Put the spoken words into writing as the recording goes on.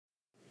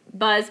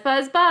Buzz,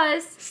 buzz,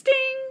 buzz. Sting!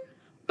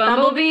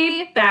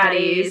 Bumblebee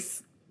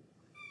Baddies.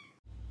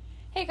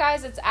 Hey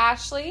guys, it's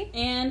Ashley.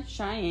 And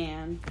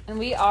Cheyenne. And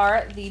we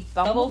are the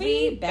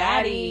Bumblebee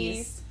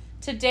Baddies.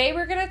 Today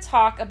we're going to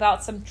talk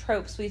about some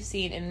tropes we've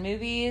seen in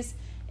movies,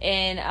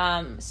 in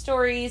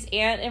stories,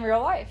 and in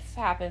real life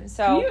happen.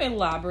 So, can you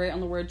elaborate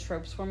on the word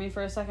tropes for me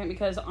for a second?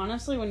 Because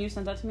honestly, when you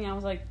sent that to me, I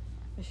was like,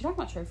 is she talking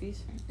about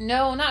trophies?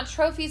 No, not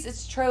trophies,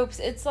 it's tropes.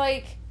 It's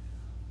like...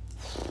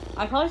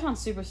 I probably sound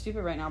super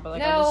stupid right now, but like,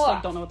 no, I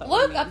just don't know what that word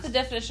look means. up the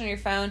definition on your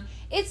phone.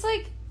 It's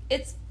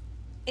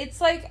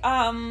like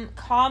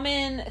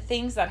common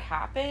things that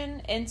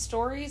happen in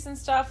stories and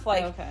stuff.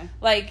 Like,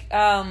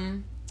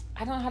 I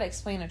don't know how to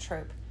explain a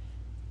trope.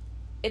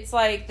 It's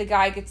like the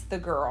guy gets the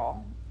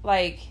girl.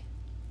 Like,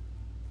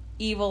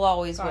 evil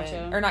always wins.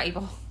 Or not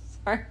evil.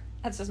 Sorry.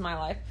 That's just my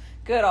life.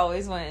 Good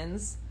always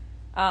wins.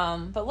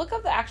 But look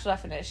up the actual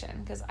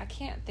definition, because I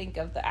can't think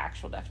of the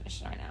actual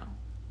definition right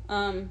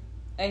now.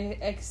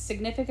 A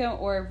significant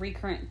or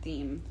recurrent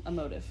theme, a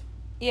motive.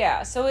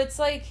 Yeah, so it's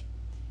like,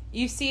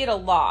 you see it a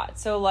lot.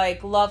 So,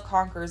 like, love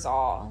conquers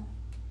all.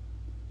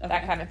 Okay.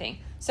 That kind of thing.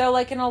 So,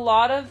 like, in a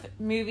lot of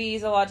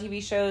movies, a lot of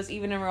TV shows,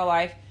 even in real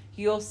life,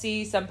 you'll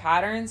see some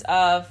patterns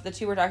of the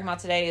two we're talking about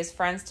today is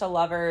friends to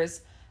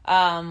lovers,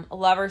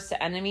 lovers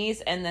to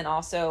enemies, and then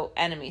also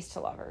enemies to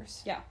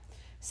lovers. Yeah.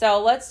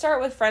 So, let's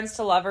start with friends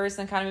to lovers,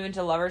 then kind of move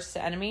into lovers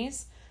to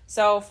enemies.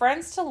 So,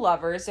 friends to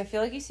lovers, I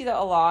feel like you see that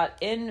a lot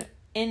in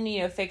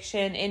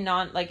fiction,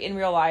 in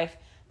real life,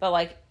 but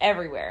like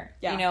everywhere.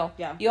 Yeah.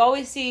 You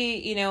always see,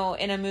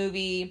 in a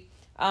movie,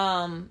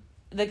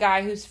 the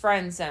guy who's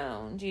friend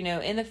zoned,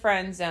 in the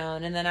friend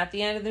zone, and then at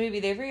the end of the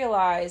movie they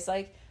realize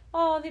like,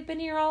 oh, they've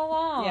been here all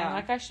along. Yeah.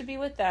 Like, I should be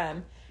with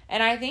them.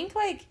 And I think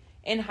like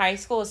in high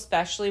school,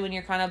 especially when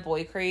you're kind of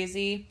boy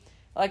crazy,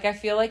 like I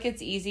feel like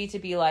it's easy to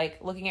be like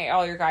looking at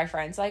all your guy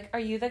friends like, are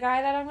you the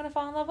guy that I'm gonna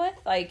fall in love with?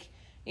 Like,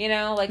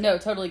 no,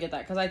 totally get that,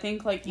 because I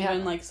think like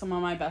even like some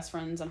of my best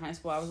friends in high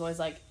school, I was always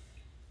like,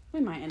 we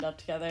might end up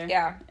together.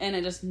 Yeah. And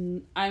it just,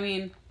 I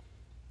mean,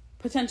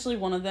 potentially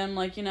one of them,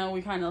 like,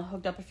 we kind of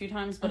hooked up a few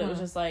times, but it was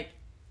just like,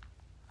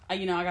 I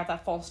got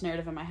that false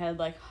narrative in my head,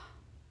 like,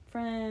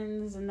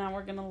 friends, and now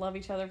we're gonna love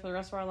each other for the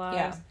rest of our lives.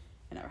 Yeah.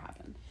 It never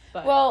happened.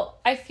 But well,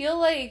 I feel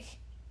like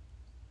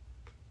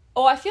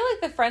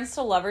the friends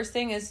to lovers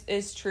thing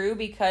is true,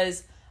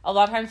 because a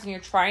lot of times when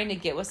you're trying to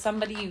get with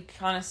somebody, you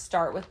kind of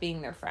start with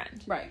being their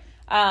friend. Right.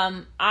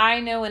 I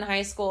know in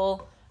high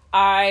school,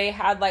 I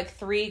had like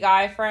 3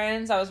 guy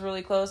friends I was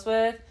really close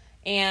with,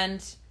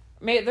 and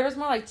maybe there was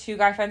more like 2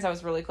 guy friends I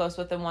was really close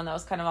with, and one that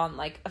was kind of on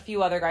like a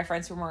few other guy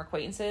friends who were more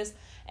acquaintances,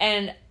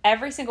 and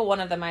every single one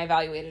of them I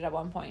evaluated at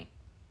one point.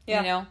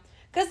 Yeah.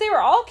 Because they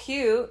were all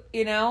cute,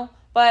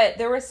 but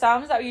there were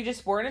some that you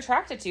just weren't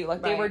attracted to.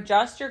 Like, they were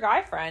just your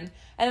guy friend.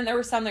 And then there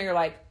were some that you're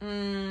like,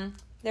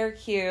 they're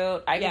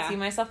cute. I can see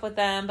myself with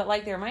them. But,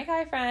 like, they're my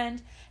guy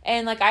friend.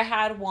 And, like, I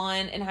had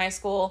one in high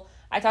school.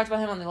 I talked about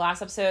him on the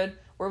last episode,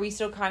 where we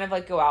still kind of,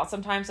 like, go out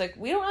sometimes. Like,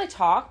 we don't really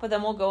talk, but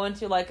then we'll go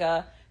into, like,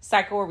 a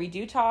cycle where we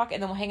do talk.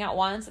 And then we'll hang out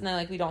once. And then,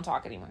 like, we don't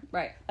talk anymore.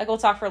 Right. Like, we'll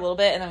talk for a little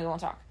bit, and then we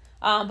won't talk.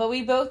 But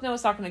we both know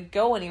it's not going to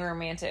go anywhere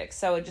romantic.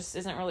 So it just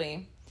isn't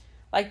really...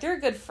 Like, they're a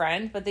good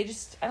friend, but they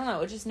just, I don't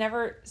know, it just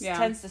never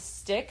tends to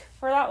stick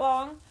for that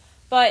long.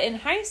 But in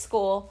high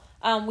school,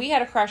 we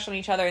had a crush on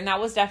each other, and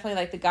that was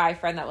definitely, like, the guy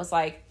friend that was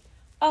like,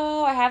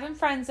 oh, I haven't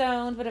friend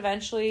zoned, but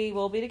eventually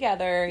we'll be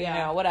together, you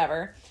know,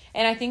 whatever.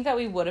 And I think that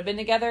we would have been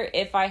together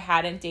if I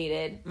hadn't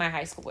dated my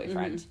high school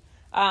boyfriend.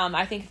 Mm-hmm.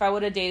 I think if I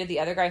would have dated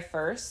the other guy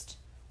first,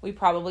 we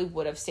probably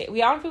would have stayed.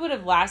 We honestly would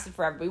have lasted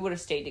forever, but we would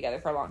have stayed together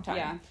for a long time.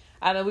 Yeah.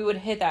 And we would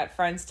have hit that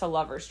friends to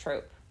lovers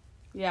trope.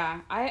 Yeah,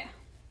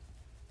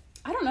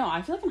 I don't know.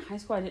 I feel like in high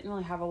school I didn't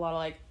really have a lot of,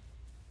 like,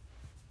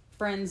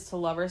 friends to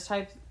lovers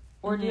type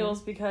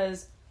ordeals,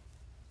 because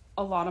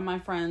a lot of my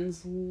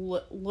friends,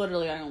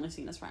 literally, I only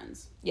seen as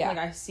friends. Yeah. Like,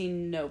 I see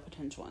no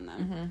potential in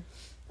them.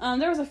 Mm-hmm.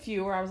 There was a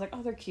few where I was like,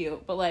 oh, they're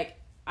cute, but, like,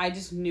 I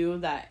just knew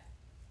that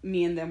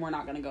me and them were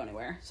not going to go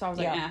anywhere. So I was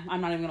like,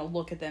 I'm not even going to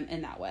look at them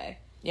in that way.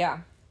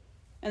 Yeah.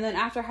 And then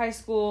after high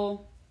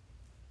school,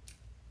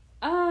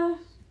 I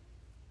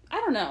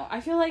don't know. I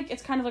feel like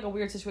it's kind of like a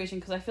weird situation,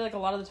 because I feel like a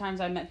lot of the times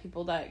I met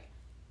people that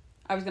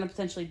I was going to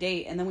potentially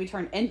date, and then we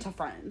turned into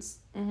friends.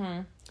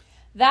 Mm-hmm.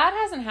 That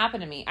hasn't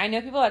happened to me. I know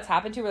people that's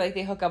happened to where, like,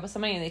 they hook up with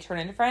somebody and they turn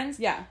into friends.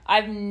 Yeah.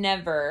 I've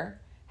never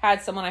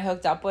had someone I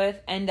hooked up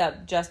with end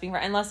up just being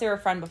friends, unless they were a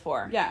friend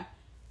before. Yeah.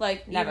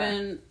 Like, never.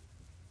 Even,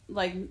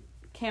 like,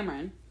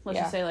 Cameron, let's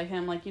just say, like,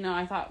 him, like,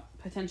 I thought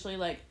potentially,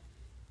 like,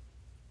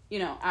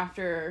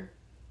 after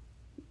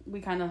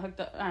we kind of hooked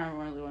up, I don't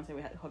really want to say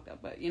we had hooked up,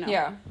 but,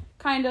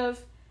 kind of,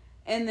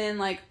 and then,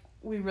 like,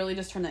 we really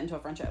just turned that into a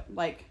friendship.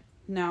 Like,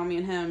 now me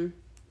and him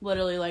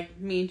literally, like,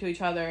 mean to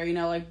each other,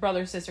 like,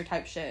 brother-sister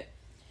type shit.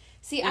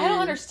 See, I don't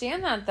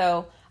understand that,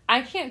 though.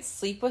 I can't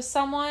sleep with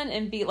someone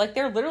and be, like,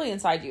 they're literally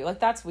inside you. Like,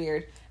 that's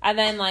weird. And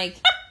then, like,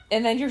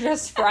 and then you're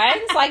just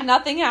friends? Like,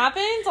 nothing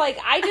happens? Like,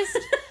 I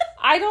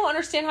I don't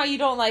understand how you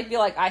don't, like, be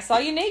like, I saw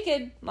you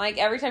naked, like,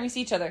 every time you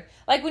see each other.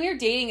 Like, when you're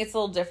dating, it's a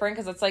little different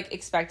because it's, like,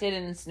 expected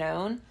and it's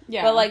known.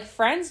 Yeah. But, like,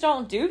 friends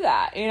don't do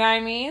that, you know what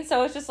I mean?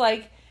 So it's just,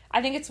 like,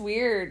 I think it's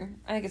weird.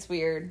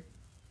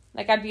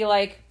 Like, I'd be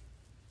like,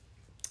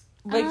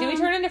 did we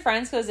turn into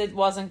friends because it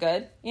wasn't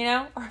good, you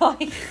know? Or,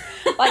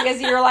 like,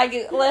 as you're,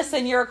 like,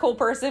 listen, you're a cool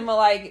person, but,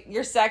 like,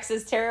 your sex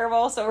is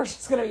terrible, so we're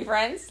just gonna be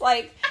friends?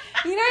 Like,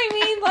 you know what I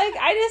mean? Like,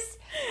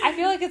 I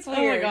feel like it's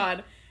weird. Oh, my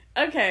God.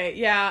 Okay,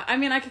 yeah. I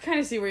mean, I could kind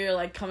of see where you're,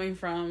 like, coming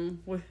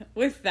from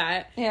with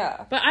that.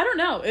 Yeah. But I don't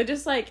know. It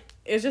just, like,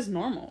 it's just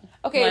normal.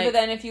 Okay, like, but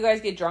then if you guys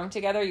get drunk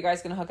together, you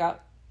guys gonna hook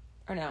up?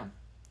 Or no?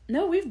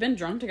 No, we've been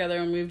drunk together,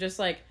 and we've just,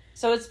 like...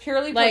 So it's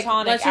purely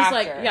platonic let's just, after.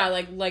 like, yeah,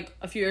 like,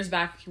 a few years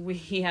back,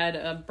 he had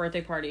a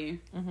birthday party,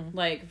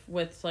 like,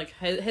 with, like,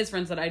 his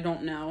friends that I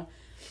don't know.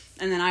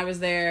 And then I was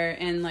there,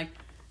 and, like,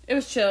 it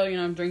was chill, you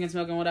know, drinking,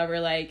 smoking, whatever,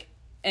 like,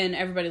 and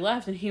everybody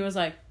left, and he was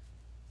like,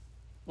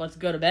 let's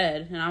go to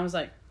bed. And I was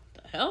like,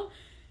 hell,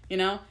 you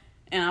know,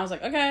 and I was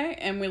like, okay,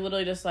 and we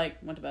literally just, like,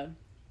 went to bed.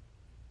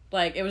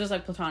 Like, it was just,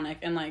 like, platonic,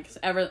 and, like,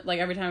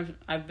 every time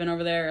I've been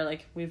over there, or,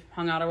 like, we've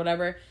hung out or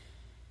whatever,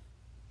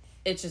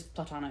 it's just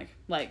platonic,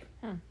 like,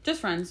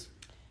 just friends.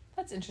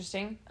 That's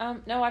interesting.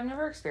 No, I've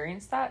never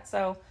experienced that,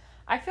 so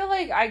I feel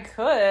like I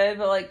could,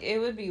 but, like, it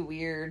would be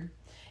weird.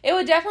 It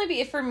would definitely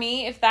be, for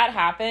me, if that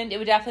happened, it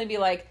would definitely be,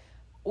 like,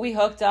 we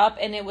hooked up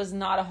and it was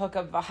not a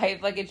hookup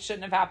vibe. Like, it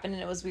shouldn't have happened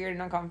and it was weird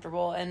and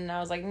uncomfortable. And I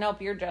was like,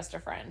 nope, you're just a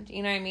friend.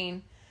 You know what I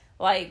mean?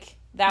 Like,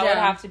 that would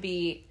have to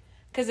be...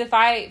 Because if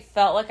I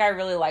felt like I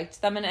really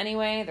liked them in any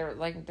way,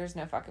 there's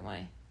no fucking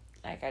way.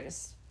 Like, I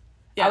just...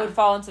 Yeah. I would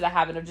fall into the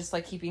habit of just,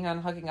 like, keeping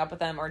on hooking up with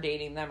them or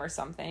dating them or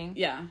something.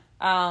 Yeah.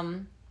 I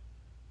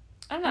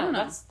don't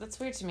know. That's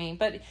weird to me.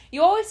 But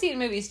you always see it in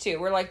movies, too,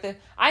 where, like,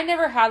 I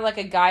never had, like,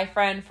 a guy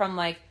friend from,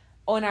 like,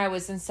 when I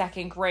was in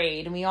second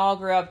grade, and we all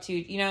grew up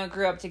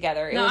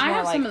together. It was I more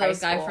have like some of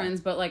those high guy friends,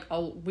 but, like,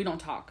 we don't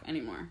talk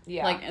anymore.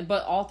 Yeah. Like,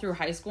 but all through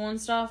high school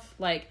and stuff,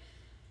 like,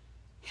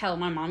 hell,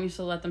 my mom used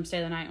to let them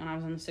stay the night when I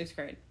was in the 6th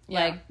grade.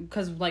 Yeah. Like,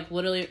 because, like,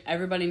 literally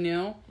everybody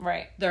knew.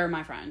 Right. They're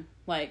my friend.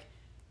 Like,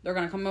 they're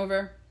gonna come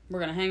over, we're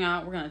gonna hang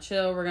out, we're gonna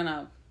chill, we're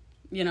gonna,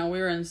 you know, we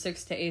were in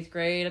 6th to 8th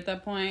grade at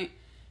that point,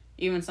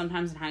 even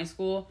sometimes in high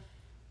school.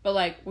 But,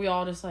 like, we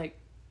all just, like,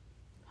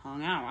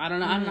 hung out. I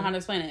don't know how to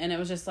explain it. And it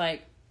was just,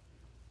 like,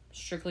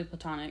 strictly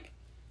platonic,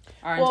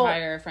 our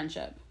entire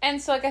friendship. And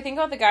so, like, I think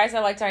about the guys I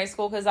liked in high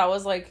school because that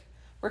was, like,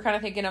 we're kind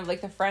of thinking of, like,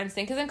 the friends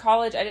thing. Because in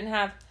college, I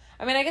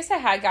guess I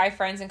had guy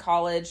friends in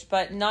college,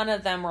 but none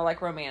of them were,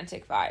 like,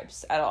 romantic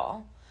vibes at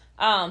all.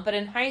 But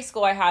in high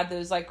school, I had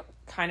those, like,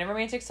 kind of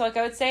romantic. So, like,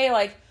 I would say,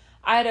 like,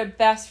 I had a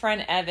best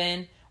friend,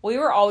 Evan. We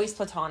were always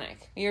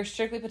platonic. We were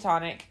strictly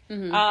platonic.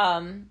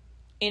 Mm-hmm.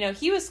 You know,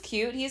 he was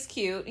cute. He's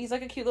cute. He's,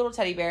 like, a cute little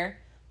teddy bear.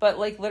 But,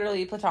 like,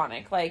 literally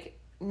platonic. Like,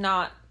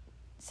 not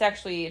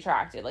sexually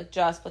attracted, like,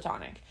 just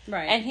platonic.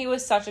 Right. And he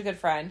was such a good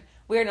friend.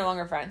 We are no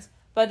longer friends.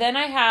 But then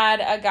I had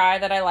a guy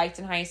that I liked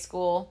in high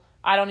school.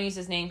 I don't use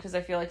his name because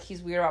I feel like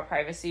he's weird about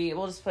privacy.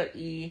 We'll just put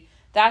E.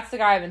 That's the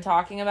guy I've been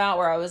talking about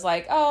where I was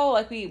like, oh,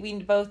 like, we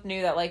both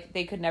knew that, like,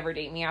 they could never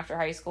date me after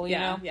high school, you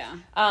know? Yeah.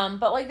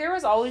 But, like, there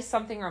was always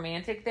something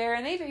romantic there,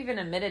 and they've even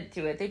admitted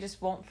to it. They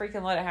just won't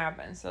freaking let it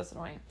happen, so that's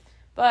annoying.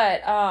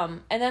 But,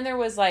 and then there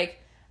was,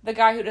 like, the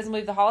guy who doesn't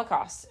believe the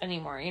Holocaust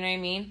anymore, you know what I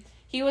mean?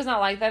 He was not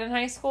like that in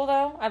high school,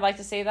 though. I'd like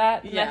to say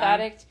that. The meth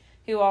addict,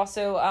 who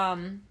also,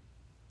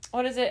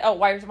 what is it? Oh,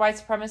 white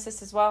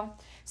supremacist as well.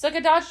 So, like, I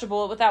dodged a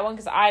bullet with that one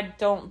because I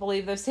don't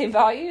believe those same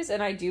values,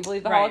 and I do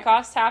believe the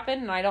Holocaust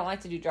happened, and I don't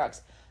like to do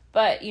drugs.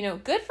 But, you know,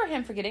 good for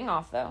him for getting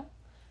off, though.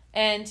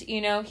 And, you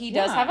know, he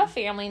does have a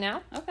family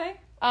now. Okay.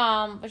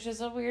 Which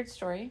is a weird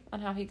story on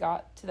how he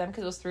got to them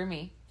because it was through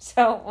me.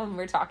 So, when we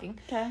were talking.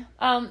 Okay.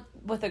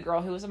 With a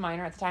girl who was a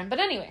minor at the time. But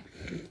anyway,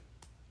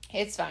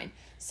 it's fine.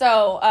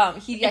 So,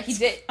 he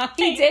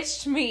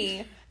ditched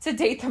me to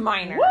date the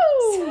minor.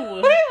 Woo! So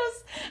it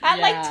was at,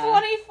 like,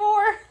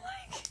 24.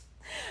 Like,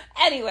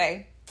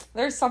 anyway,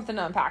 there's something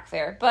to unpack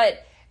there.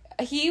 But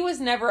he was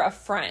never a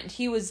friend.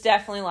 He was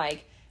definitely,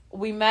 like,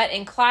 we met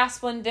in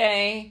class one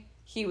day.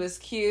 He was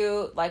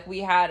cute. Like,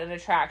 we had an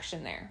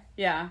attraction there.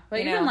 Yeah.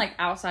 But even, like,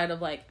 outside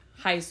of, like,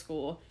 high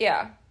school.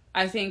 Yeah.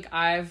 I think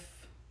I've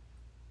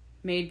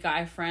made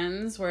guy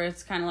friends where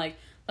it's kind of like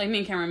me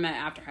and Cameron met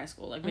after high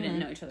school. Like, we didn't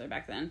know each other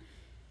back then.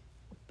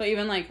 But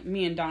even, like,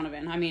 me and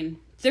Donovan, I mean,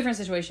 different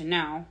situation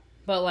now.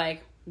 But,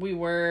 like, we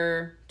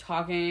were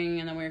talking,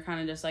 and then we were kind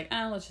of just like,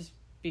 let's just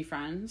be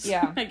friends.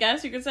 Yeah. I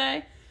guess you could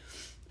say.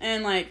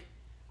 And, like,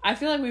 I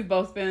feel like we've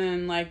both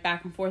been, like,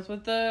 back and forth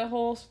with the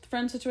whole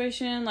friend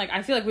situation. Like,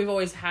 I feel like we've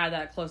always had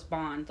that close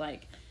bond.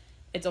 Like,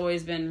 it's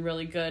always been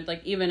really good.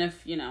 Like, even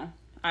if, you know,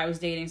 I was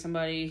dating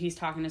somebody, he's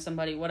talking to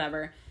somebody,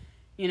 whatever.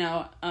 You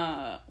know,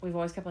 we've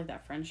always kept, like,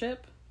 that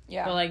friendship.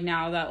 Yeah. But, like,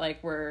 now that,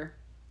 like, we're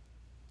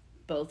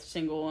both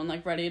single and,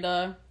 like, ready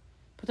to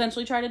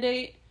potentially try to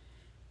date,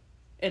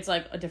 it's,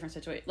 like, a different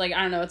situation. Like,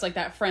 I don't know, it's, like,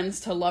 that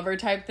friends to lover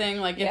type thing.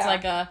 Like, it's,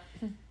 like,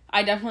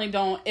 I definitely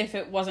don't, if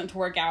it wasn't to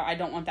work out, I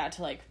don't want that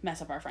to, like,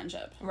 mess up our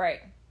friendship. Right.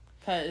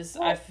 because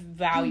I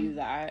value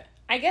that.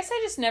 I guess I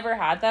just never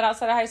had that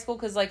outside of high school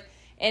because, like,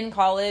 in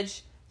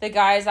college, the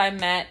guys I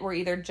met were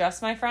either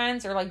just my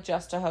friends or, like,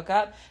 just to hook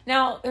up.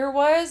 Now, there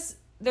was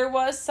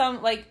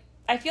some, like,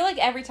 I feel like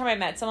every time I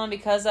met someone,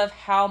 because of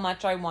how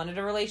much I wanted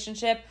a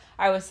relationship,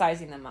 I was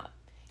sizing them up.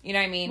 You know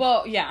what I mean?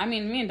 Well, yeah, I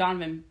mean, me and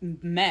Donovan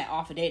met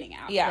off a dating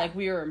app. Yeah. Like,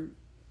 we were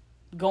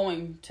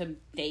going to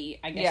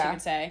date, I guess you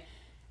could say.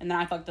 And then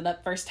I fucked it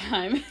up first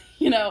time.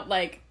 You know,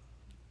 like,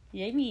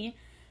 yay me.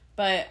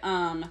 But,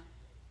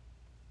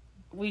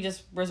 we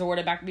just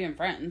resorted back to being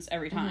friends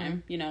every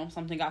time. You know,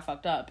 something got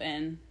fucked up.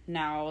 And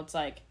now it's,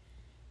 like,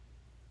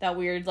 that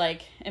weird,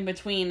 like, in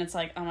between, it's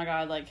like, oh my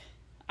God, like,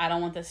 I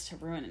don't want this to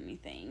ruin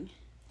anything.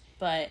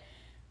 But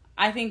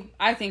I think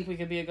we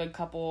could be a good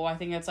couple. I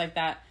think it's like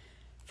that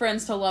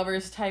friends to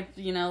lovers type,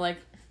 you know, like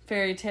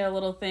fairy tale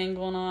little thing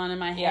going on in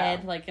my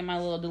head, like in my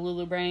little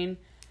Delulu brain.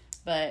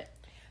 But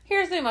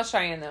here's the thing about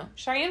Cheyenne, though.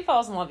 Cheyenne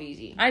falls in love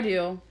easy. I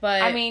do,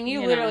 but I mean,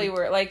 you literally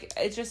were like,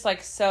 it's just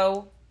like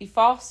so, you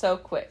fall so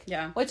quick.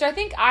 Yeah. Which I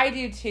think I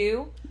do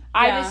too.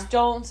 I just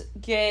don't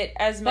get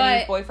as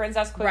many boyfriends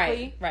as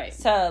quickly. Right.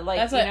 So, like,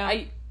 that's what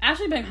I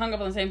actually been hung up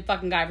on the same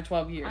fucking guy for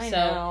 12 years. I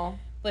know.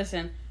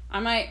 Listen, I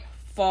might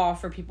fall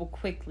for people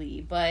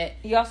quickly, but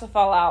you also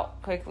fall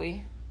out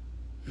quickly.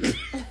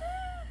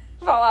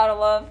 Fall out of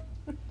love.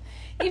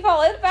 You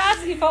fall in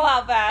fast, you fall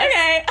out fast.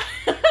 Okay.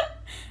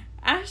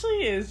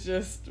 Ashley is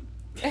just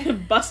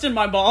busting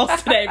my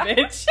balls today,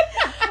 bitch.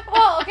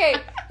 Well, okay,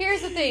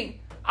 here's the thing.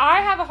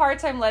 I have a hard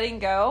time letting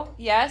go,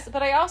 yes,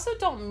 but I also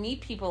don't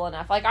meet people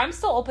enough. Like, I'm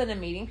still open to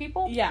meeting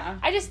people. Yeah.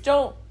 I just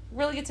don't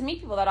really get to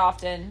meet people that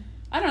often.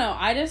 I don't know.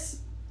 I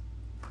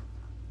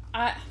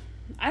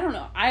don't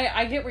know.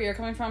 I get where you're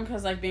coming from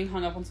because, like, being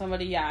hung up on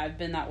somebody, yeah, I've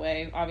been that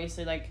way.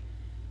 Obviously, like,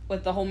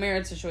 with the whole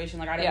marriage situation,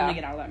 like, I didn't want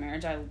to get out of that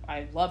marriage.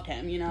 I loved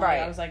him, you know? Right.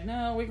 Like, I was like,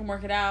 no, we can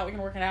work it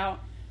out.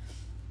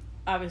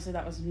 Obviously,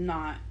 that was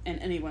not in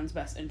anyone's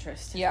best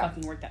interest to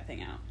fucking work that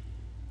thing out.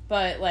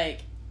 But,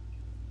 like,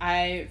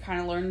 I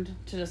kind of learned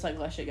to just, like,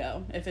 let shit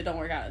go. If it don't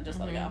work out, just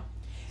let it go.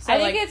 So, I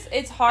think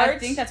it's hard. I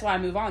think that's why I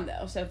move on,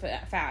 though, so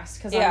fast.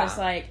 Because I'm just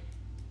like,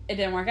 it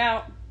didn't work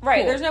out. Right,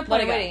 cool. There's no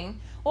point in waiting.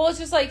 Well, it's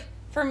just, like,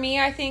 for me,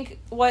 I think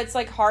what's,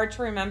 like, hard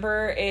to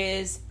remember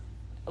is,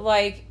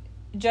 like,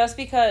 just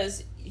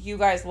because you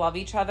guys love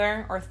each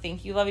other or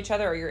think you love each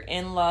other or you're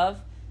in love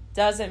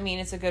doesn't mean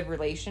it's a good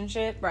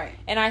relationship. Right.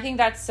 And I think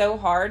that's so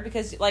hard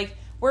because, like,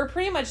 we're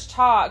pretty much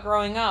taught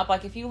growing up,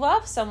 like, if you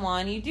love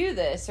someone, you do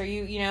this. Or,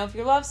 you know, if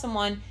you love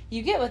someone,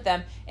 you get with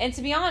them. And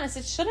to be honest,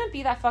 it shouldn't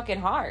be that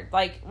fucking hard.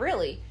 Like,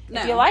 really.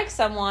 No. If you like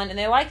someone and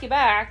they like you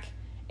back,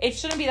 it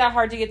shouldn't be that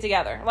hard to get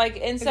together. Like,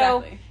 and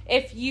so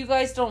if you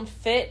guys don't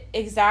fit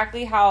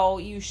exactly how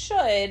you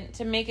should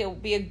to make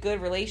it be a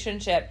good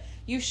relationship,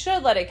 you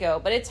should let it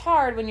go. But it's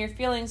hard when your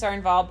feelings are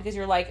involved because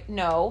you're like,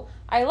 no,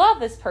 I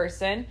love this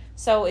person,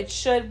 so it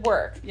should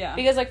work. Yeah.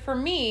 Because, like, for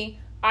me,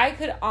 I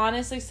could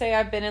honestly say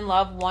I've been in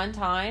love one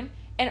time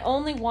and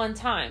only one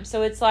time.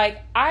 So it's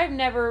like, I've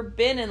never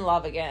been in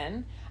love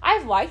again.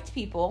 I've liked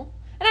people,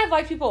 and I've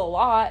liked people a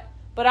lot,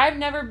 but I've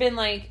never been,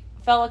 like,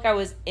 felt like I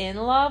was in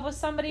love with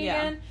somebody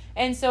again.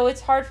 And so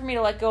it's hard for me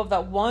to let go of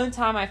that one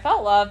time I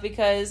felt love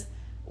because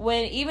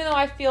even though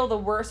I feel the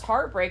worst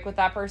heartbreak with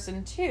that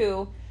person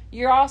too,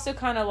 you're also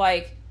kind of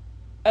like,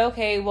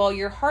 okay, well,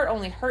 your heart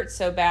only hurts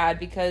so bad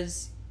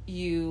because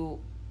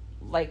you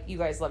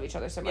guys love each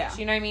other so much. Yeah.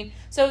 You know what I mean?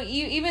 So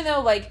even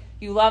though, like,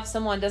 you love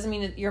someone doesn't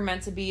mean that you're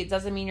meant to be. It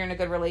doesn't mean you're in a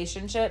good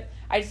relationship.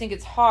 I just think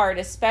it's hard,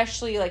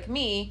 especially, like,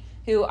 me,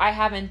 who I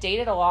haven't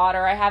dated a lot,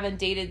 or I haven't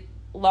dated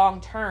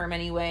long-term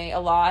anyway a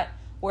lot,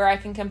 where I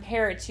can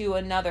compare it to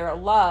another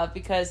love,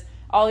 because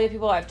all the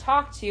people I've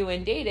talked to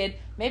and dated,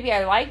 maybe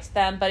I liked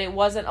them, but it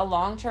wasn't a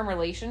long-term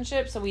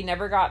relationship, so we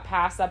never got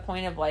past that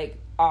point of, like,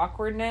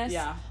 awkwardness.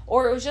 Yeah.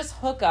 Or it was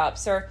just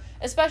hookups, or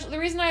especially, the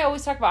reason I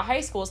always talk about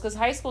high school is because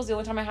high school is the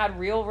only time I had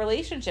real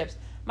relationships.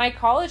 My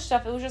college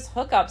stuff, it was just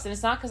hookups, and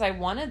it's not because I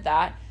wanted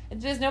that.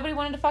 It's because nobody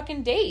wanted to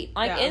fucking date.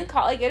 Like, in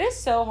college, like, it is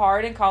so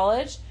hard in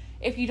college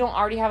if you don't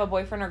already have a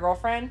boyfriend or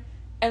girlfriend,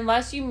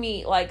 unless you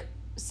meet, like,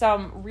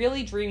 some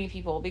really dreamy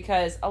people,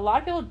 because a lot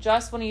of people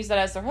just want to use that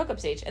as their hookup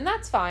stage, and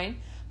that's fine.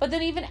 But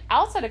then even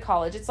outside of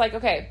college, it's like,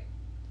 okay,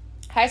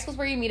 high school's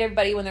where you meet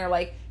everybody when they're,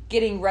 like,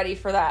 getting ready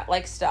for that,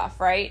 like, stuff,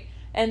 right?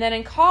 And then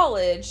in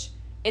college,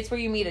 it's where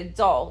you meet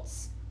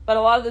adults. But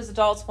a lot of those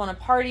adults want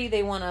to party,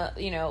 they want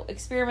to, you know,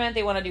 experiment,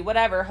 they want to do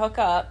whatever, hook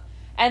up,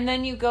 and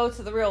then you go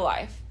to the real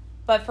life.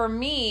 But for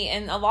me,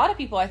 and a lot of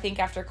people, I think,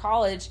 after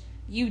college,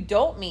 you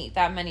don't meet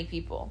that many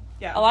people.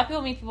 Yeah. A lot of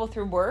people meet people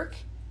through work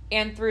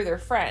and through their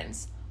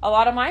friends. A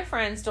lot of my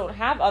friends don't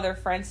have other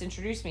friends to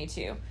introduce me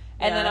to.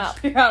 And then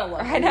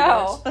I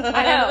know.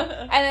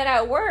 And then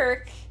at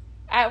work,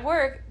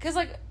 because,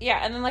 like,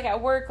 and then, like,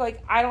 at work,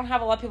 like, I don't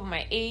have a lot of people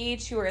my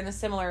age who are in the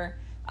similar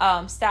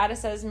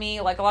status as me.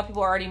 Like, a lot of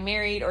people are already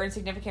married or in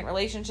significant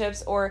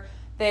relationships, or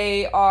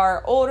they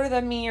are older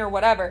than me or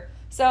whatever.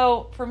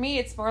 So for me,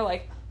 it's more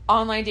like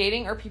online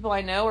dating or people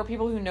I know or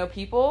people who know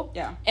people.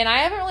 Yeah. And I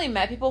haven't really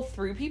met people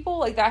through people.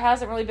 Like, that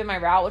hasn't really been my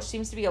route, which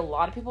seems to be a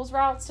lot of people's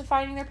routes to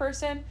finding their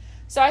person.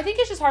 So I think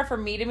it's just hard for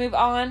me to move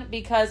on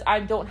because I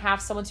don't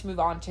have someone to move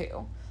on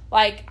to.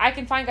 Like, I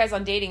can find guys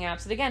on dating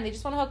apps that, again, they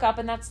just want to hook up,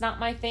 and that's not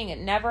my thing. It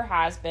never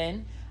has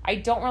been. I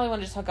don't really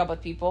want to just hook up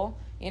with people,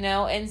 you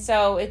know? And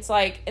so it's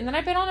like, and then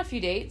I've been on a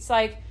few dates.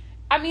 Like,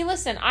 I mean,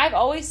 listen, I've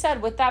always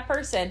said with that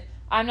person,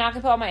 I'm not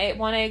going to put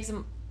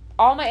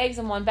all my eggs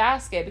in one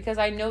basket because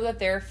I know that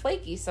they're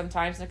flaky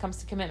sometimes when it comes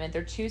to commitment.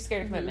 They're too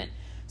scared of commitment.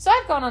 So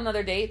I've gone on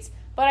other dates,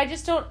 but I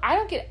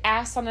don't get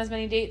asked on as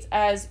many dates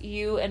as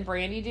you and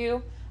Brandy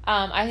do.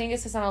 I think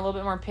it's because I'm a little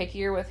bit more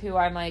pickier with who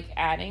I'm, like,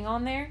 adding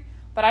on there.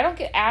 But I don't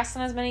get asked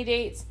on as many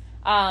dates.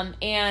 And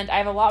I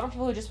have a lot more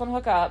people who just want to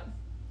hook up.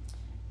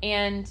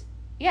 And,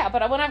 yeah,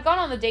 but when I've gone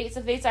on the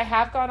dates I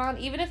have gone on,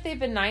 even if they've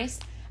been nice,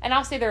 and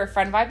I'll say they're a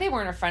friend vibe, they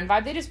weren't a friend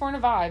vibe. They just weren't a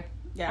vibe.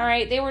 Yeah. All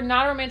right? They were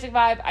not a romantic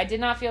vibe. I did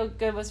not feel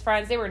good with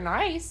friends. They were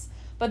nice,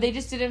 but they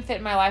just didn't fit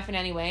in my life in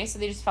any way, so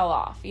they just fell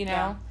off, you know?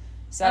 Yeah.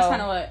 So that's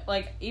kind of what,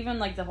 like, even,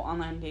 like, the whole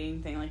online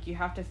dating thing, like, you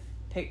have to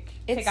pick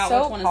out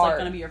so which one is, like,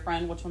 going to be your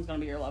friend, which one's going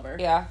to be your lover.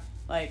 Yeah.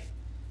 Like,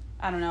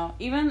 I don't know.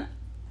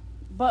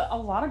 But a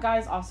lot of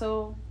guys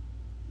also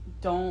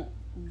don't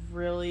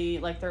really,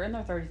 like, they're in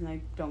their 30s and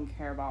they don't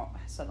care about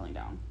settling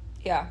down.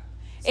 Yeah.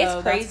 So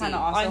it's crazy. That's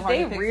also hard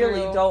they to pick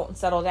really through. Don't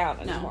settle down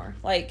anymore.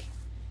 No. Like,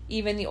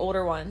 even the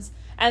older ones.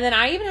 And then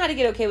I even had to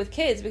get okay with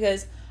kids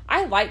because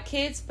I like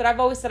kids, but I've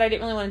always said I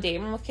didn't really want to date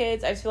them with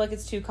kids. I just feel like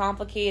it's too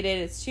complicated.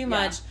 It's too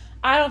much.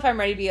 I don't know if I'm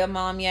ready to be a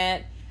mom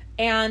yet.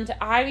 And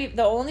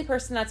the only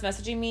person that's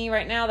messaging me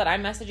right now that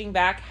I'm messaging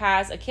back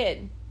has a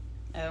kid.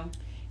 Oh.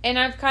 And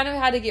I've kind of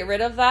had to get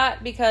rid of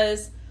that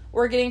because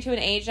we're getting to an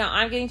age now.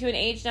 I'm getting to an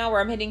age now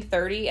where I'm hitting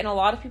 30, and a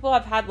lot of people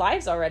have had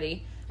lives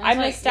already. I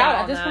missed out on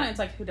that. At this point, it's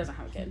like, who doesn't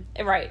have a kid?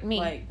 Right, me.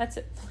 Like, that's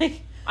it.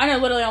 Like, I know,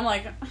 literally, I'm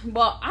like,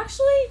 well,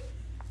 actually,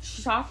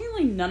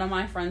 shockingly, none of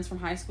my friends from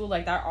high school,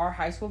 like, that our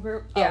high school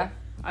group. Yeah.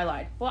 Oh, I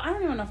lied. Well, I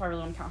don't even know if I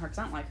really want to count her because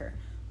I don't like her.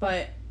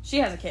 But she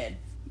has a kid.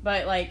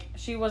 But, like,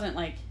 she wasn't,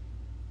 like,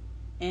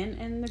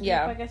 in the group,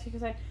 I guess you could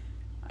say.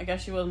 I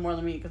guess she was more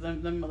than me because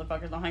them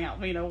motherfuckers don't hang out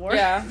with me no more.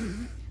 Yeah.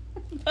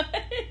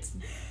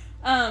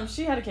 But,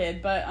 she had a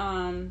kid. But,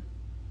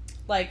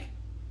 like,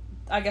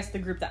 I guess the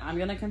group that I'm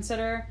going to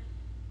consider,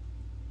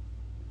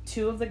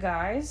 2 of the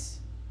guys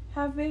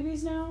have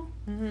babies now.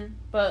 Mm-hmm.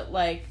 But,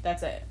 like,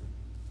 that's it.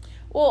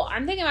 Well,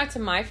 I'm thinking back to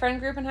my friend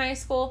group in high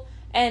school,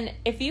 and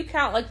if you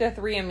count, like, the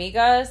 3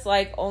 amigas,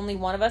 like, only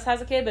one of us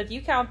has a kid, but if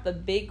you count the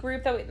big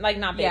group that we, like,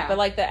 not big, but,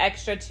 like, the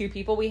extra 2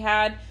 people we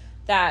had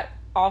that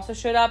also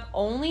showed up,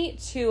 only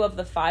 2 of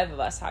the 5 of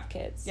us have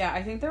kids. Yeah,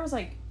 I think there was,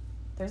 like,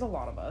 there's a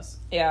lot of us.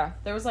 Yeah.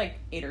 There was, like,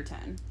 8 or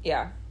 10.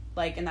 Yeah.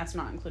 Like, and that's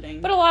not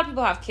including... But a lot of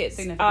people have kids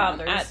in their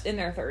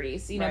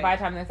 30s, you know, by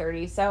the time they're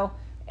 30. So,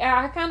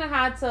 yeah, I kind of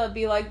had to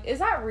be like, is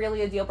that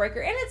really a deal breaker?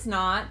 And it's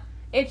not.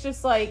 It's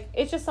just, like,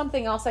 it's just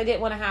something else I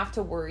didn't want to have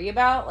to worry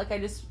about. Like, I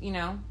just, you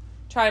know,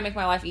 try to make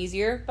my life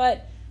easier.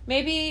 But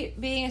maybe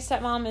being a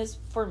stepmom is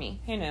for me.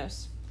 Who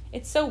knows?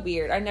 It's so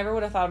weird. I never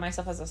would have thought of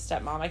myself as a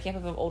stepmom. I can't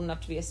believe I'm old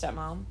enough to be a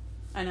stepmom.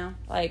 I know.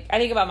 Like, I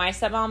think about my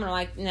stepmom, and I'm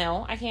like,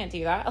 no, I can't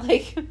do that.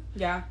 Like,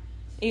 yeah.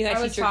 Even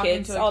I teach your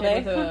kids all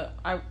day.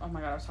 Oh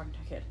my god, I was talking to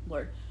a kid.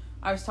 Lord.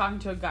 I was talking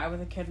to a guy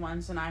with a kid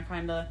once, and I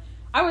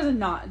was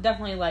not,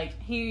 definitely, like,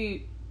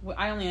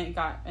 I only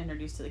got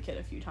introduced to the kid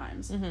a few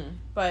times. Mm-hmm.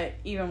 But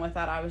even with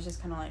that, I was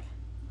just kind of like,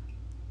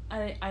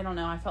 I don't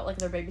know. I felt like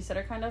their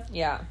babysitter, kind of.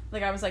 Yeah.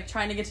 Like, I was, like,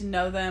 trying to get to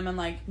know them and,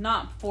 like,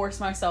 not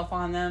force myself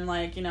on them.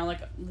 Like, you know,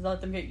 like,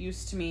 let them get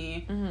used to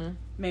me. Mm-hmm.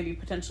 Maybe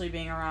potentially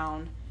being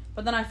around.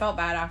 But then I felt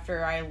bad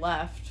after I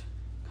left.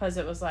 Because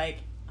it was, like,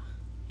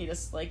 he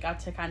just, like,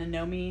 got to kind of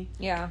know me.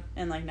 Yeah.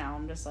 And, like, now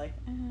I'm just, like,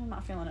 I'm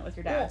not feeling it with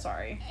your dad.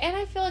 Sorry. And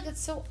I feel like it's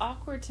so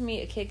awkward to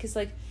meet a kid. Because,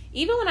 like,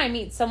 even when I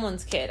meet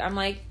someone's kid, I'm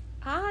like,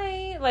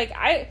 hi. Like,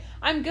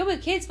 I'm good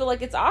with kids, but,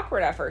 like, it's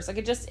awkward at first. Like,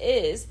 it just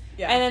is.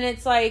 Yeah. And then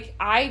it's, like,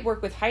 I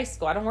work with high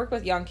school. I don't work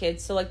with young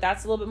kids. So, like,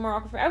 that's a little bit more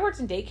awkward for me. I worked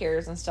in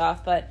daycares and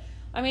stuff. But,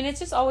 I mean, it's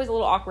just always a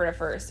little awkward at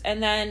first.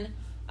 And then,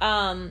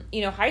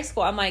 you know, high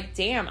school, I'm like,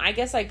 damn, I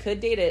guess I could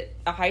date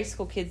a high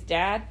school kid's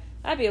dad.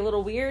 That'd be a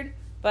little weird.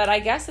 But I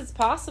guess it's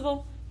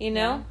possible, you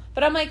know? Yeah.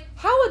 But I'm like,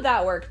 how would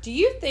that work? Do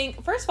you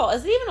think, first of all,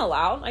 is it even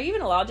allowed? Are you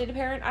even allowed to date a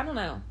parent? I don't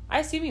know. I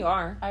assume you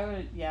are. I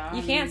would, yeah.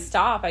 You can't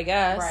stop, I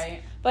guess.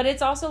 Right. But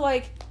it's also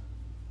like,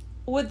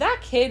 would that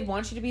kid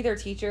want you to be their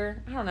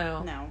teacher? I don't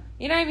know. No.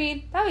 You know what I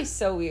mean? That would be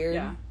so weird.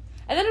 Yeah.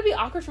 And then it'd be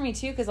awkward for me,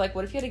 too, because, like,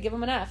 what if you had to give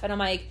him an F? And I'm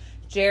like,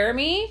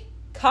 Jeremy,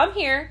 come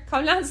here.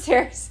 Come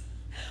downstairs.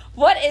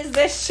 What is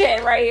this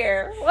shit right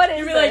here? What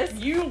is this?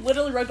 Like, you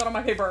literally wrote that on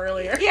my paper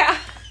earlier. Yeah.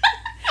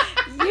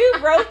 You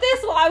wrote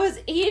this while I was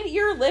in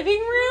your living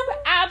room?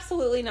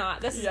 Absolutely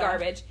not. This is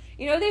garbage.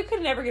 You know, they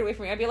could never get away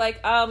from me. I'd be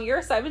like, your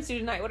assignment's due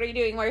tonight. What are you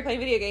doing? Why are you playing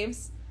video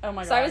games? Oh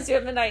my god. Assignment's due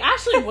at midnight.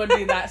 Ashley would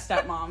be that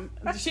stepmom.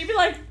 She'd be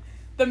like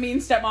the mean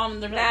stepmom.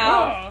 And they'd be like,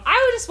 oh.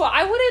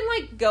 I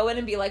wouldn't, like, go in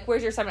and be like,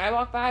 where's your assignment? I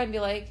walk by and be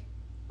like,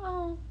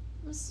 oh,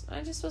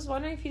 I just was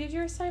wondering if you did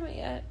your assignment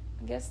yet.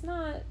 I guess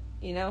not.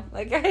 You know,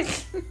 like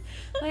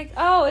like,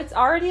 oh, it's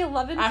already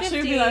 11:50. Ashley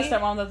would be that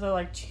stepmom that they're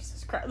like,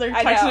 Jesus Christ. They're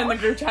texting in the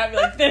group chat, be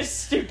like, this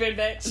stupid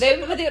bitch.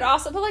 They would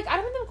also, but like, I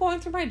don't want them going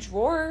through my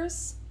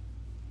drawers.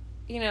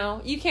 You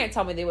know, you can't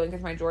tell me they wouldn't go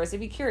through my drawers.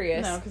 They'd be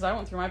curious. No, because I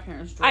went through my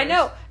parents' drawers. I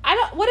know.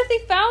 What if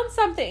they found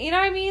something? You know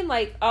what I mean?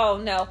 Like, oh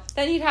no.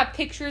 Then you'd have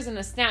pictures in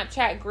a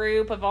Snapchat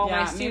group of all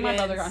my students. Me and my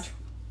brother got.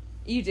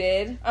 You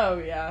did? Oh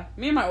yeah,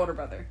 me and my older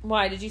brother.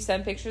 Why did you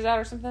send pictures out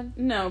or something?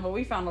 No, but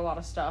we found a lot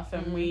of stuff,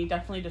 and we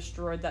definitely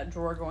destroyed that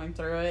drawer going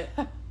through it.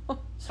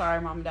 Sorry,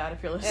 Mom and Dad,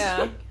 if you're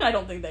listening. Yeah. I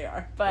don't think they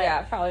are, but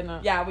yeah, probably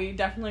not. Yeah, we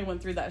definitely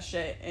went through that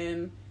shit,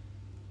 and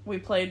we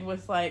played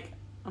with like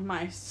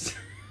mice.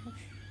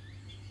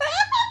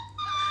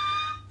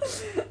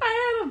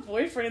 I had a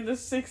boyfriend in the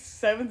 6th,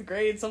 7th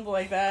grade, something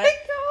like that.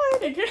 Oh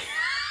my God.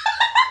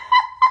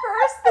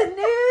 First the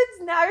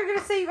nudes, now you're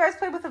gonna say you guys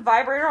played with a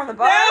vibrator on the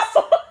bus.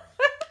 No.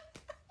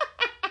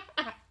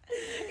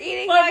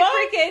 Eating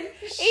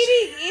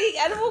eating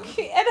edible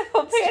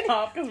panties.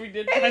 Stop, because we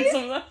did find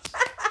some of that.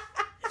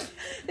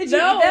 Did you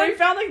eat them? We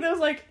found like those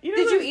like. You know,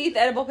 did you eat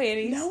the edible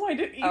panties? No, I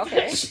didn't eat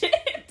that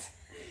shit.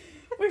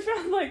 We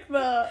found like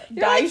the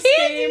dice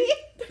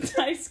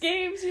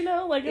games. You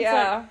know, like it's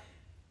like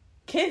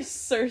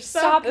Kiss or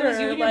Stop, soccer. It was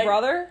you and your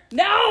brother?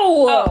 No!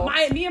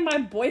 Oh. Me and my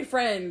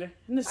boyfriend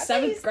in the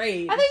 7th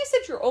grade. I thought you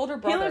said your older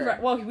brother.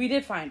 Well, we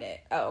did find it.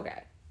 Oh,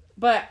 okay.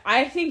 But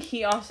I think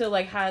he also,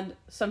 like, had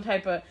some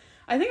type of...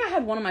 I think I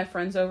had one of my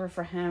friends over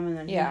for him, and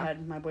then he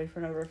had my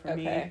boyfriend over for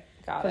me. Okay,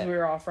 got it. Because we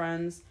were all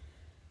friends.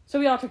 So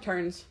we all took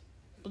turns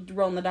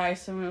rolling the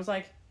dice, and it was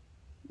like,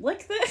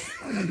 lick this?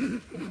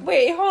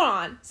 Wait, hold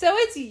on. So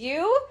it's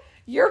you,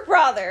 your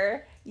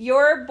brother...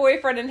 your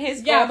boyfriend and his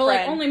girlfriend. Yeah, but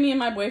like only me and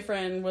my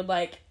boyfriend would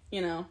like,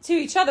 you know. To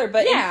each other,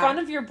 but in front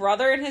of your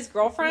brother and his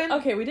girlfriend?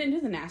 Okay, we didn't do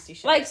the nasty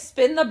shit. Like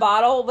spin the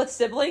bottle with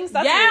siblings?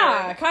 That's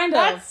weird. Kind of.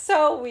 That's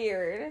so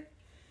weird.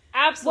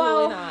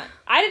 Absolutely not.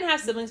 I didn't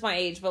have siblings my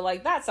age, but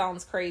like that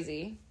sounds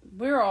crazy.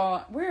 We're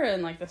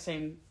in like the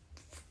same...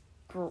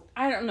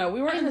 I don't know.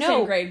 We weren't in the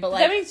same grade, but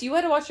like... That means you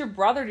had to watch your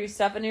brother do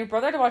stuff, and your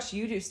brother had to watch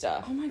you do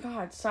stuff. Oh my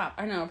God, stop.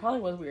 I know, it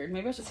probably was weird.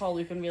 Maybe I should call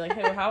Luke and be like,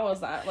 hey, how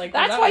was that? Like,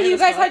 that's why you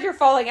guys had your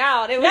falling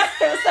out. It was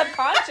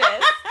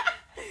subconscious.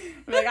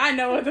 Like, I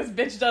know what this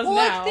bitch does now.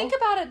 Like, think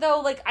about it,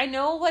 though. Like, I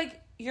know,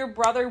 like, your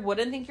brother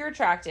wouldn't think you're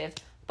attractive,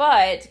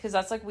 but... Because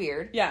that's, like,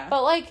 weird. Yeah.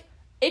 But, like,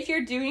 if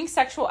you're doing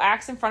sexual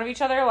acts in front of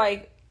each other,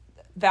 like...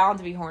 Bound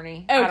to be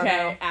horny. Okay, I don't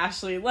know.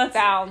 Ashley, let's...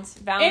 Bound.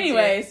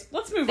 Anyways,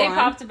 let's move on. They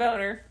popped a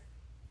boner.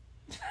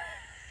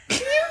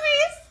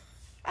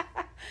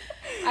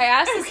 I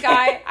asked this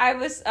guy. I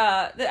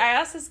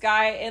asked this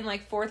guy in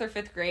like 4th or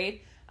 5th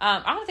grade.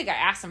 I don't think I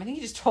asked him. I think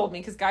he just told me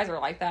because guys are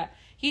like that.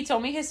 He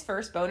told me his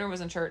first boner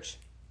was in church,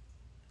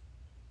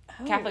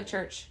 Catholic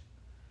church.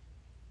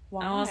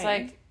 Why? And I was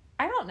like,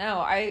 I don't know.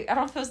 I don't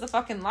know if it was the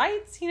fucking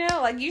lights. You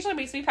know, like usually it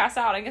makes me pass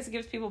out. I guess it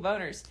gives people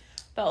boners,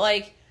 but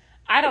like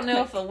I don't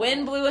know if the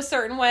wind blew a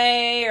certain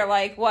way or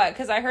like what.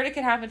 Because I heard it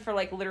could happen for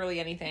like literally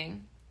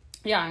anything.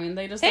 Yeah, I mean,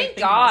 they just... Thank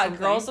God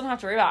girls don't have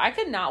to worry about it. I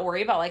could not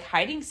worry about, like,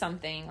 hiding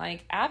something.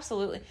 Like,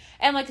 absolutely.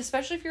 And, like,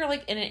 especially if you're,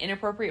 like, in an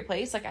inappropriate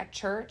place, like at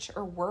church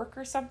or work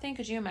or something.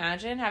 Could you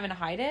imagine having to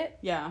hide it?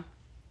 Yeah.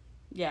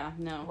 Yeah,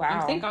 no.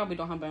 Wow. Thank God we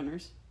don't have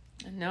boners.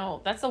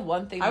 No, that's the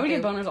one thing. I would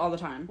get boners all the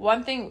time.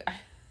 One thing...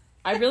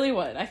 I really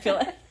would. I feel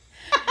it.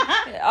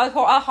 A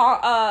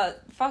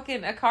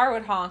car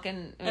would honk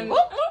and whoop,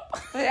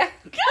 whoop. Yeah.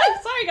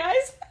 Sorry,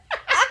 guys.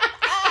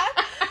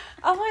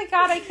 Oh my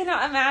God, I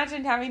cannot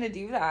imagine having to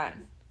do that.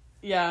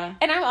 Yeah.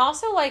 And I'm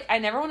also like, I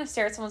never want to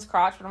stare at someone's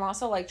crotch, but I'm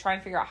also like trying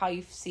to figure out how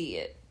you see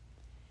it.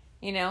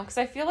 You know? Because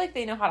I feel like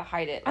they know how to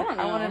hide it. Like, I don't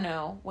know. I want to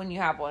know when you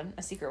have one,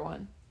 a secret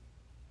one.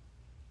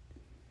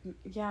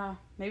 Yeah.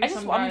 Maybe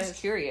I'm just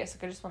curious.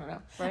 Like, I just want to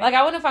know. Right? Like,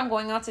 I wonder if I'm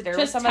going out to dinner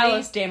with somebody.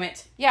 Just tell us, damn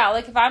it. Yeah,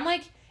 like if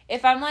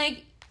I'm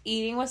like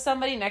eating with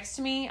somebody next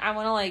to me, I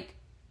want to like,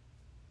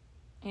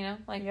 you know,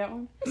 like, you got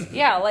one?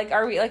 Yeah, like,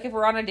 are we, like, if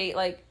we're on a date,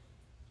 like,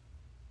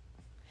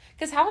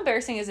 because how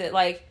embarrassing is it,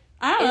 like...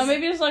 I don't know,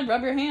 maybe just, like,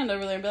 rub your hand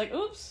over there and be like,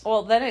 oops.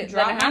 Well, then it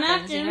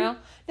happens, you know?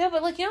 No,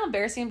 but, like, you know how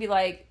embarrassing to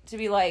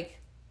be like,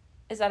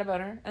 is that a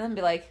boner? And then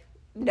be like,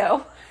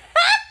 no.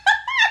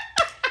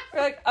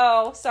 We're like,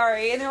 oh,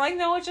 sorry. And they're like,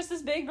 no, it's just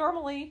this big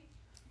normally.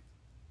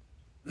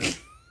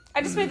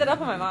 I just made that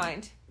up in my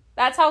mind.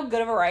 That's how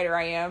good of a writer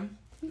I am.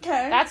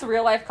 Okay. That's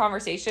real life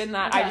conversation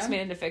that I just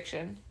made into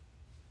fiction.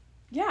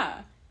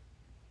 Yeah.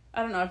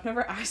 I don't know. I've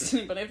never asked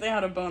anybody if they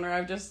had a boner.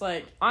 I've just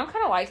like... I'm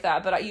kind of like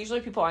that, but usually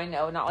people I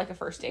know, not like a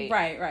first date.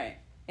 Right.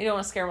 You don't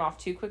want to scare them off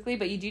too quickly,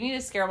 but you do need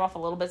to scare them off a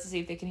little bit to see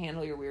if they can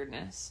handle your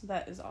weirdness.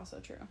 That is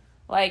also true.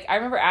 Like, I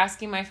remember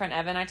asking my friend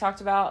Evan, I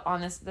talked about on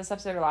this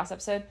episode or last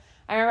episode,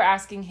 I remember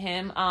asking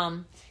him,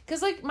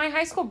 because, like, my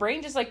high school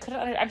brain just, like, couldn't...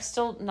 I'm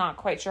still not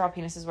quite sure how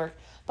penises work,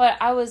 but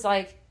I was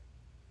like,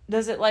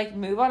 does it, like,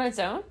 move on its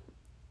own?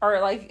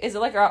 Or, like, is it,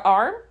 like, an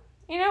arm?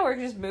 You know, where it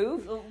can just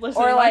move?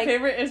 Listen, or, my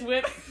favorite is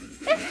with...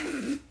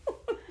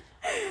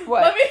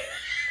 What? What?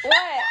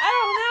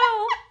 I don't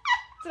know.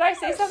 Did Did I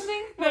say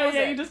something? No,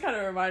 yeah, you just kind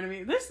of reminded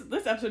me. This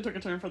episode took a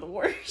turn for the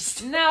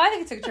worst. No, I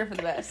think it took a turn for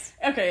the best.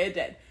 Okay, it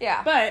did.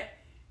 Yeah. But,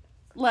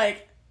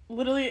 like,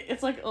 literally,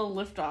 it's like a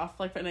liftoff,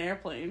 like an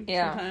airplane.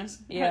 Yeah. Sometimes.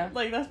 Yeah.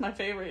 Like, that's my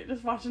favorite.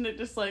 Just watching it,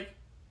 just like.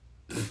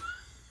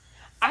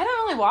 I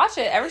don't really watch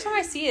it. Every time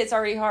I see it, it's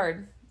already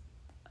hard.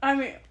 I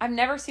mean, I've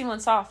never seen one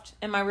soft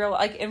in my real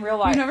life.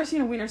 You've never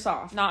seen a wiener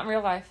soft? Not in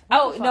real life.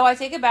 What No, I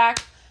take it back,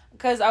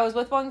 because I was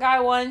with one guy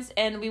once,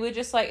 and we would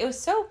just like, it was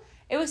so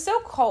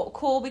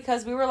cool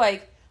because we were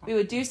like, we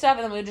would do stuff,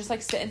 and then we would just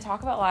like sit and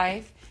talk about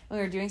life, and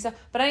we were doing stuff.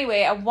 But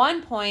anyway, at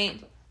one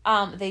point,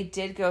 they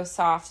did go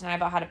soft, and I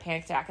about had a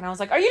panic attack, and I was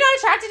like, "Are you not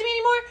attracted to me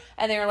anymore?"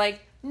 And they were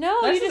like, "No,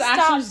 That's you just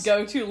Ashley's stopped."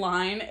 go-to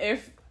line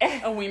if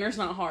a wiener's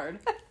not hard.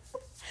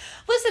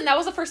 Listen, that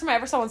was the first time I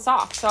ever saw one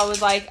soft, so I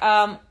was like,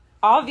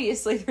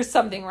 obviously there's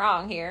something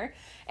wrong here.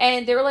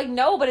 And they were like,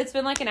 "No, but it's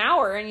been like an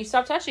hour and you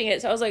stopped touching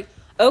it." So I was like,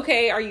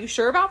 "Okay, are you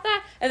sure about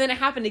that?" And then it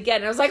happened again,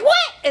 and I was like, "What?"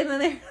 And then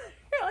they're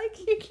like,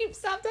 "You keep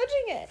stop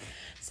touching it."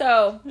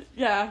 So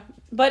yeah,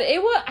 but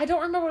it was, I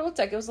don't remember what it looked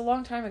like. It was a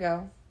long time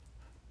ago.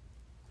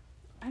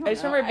 I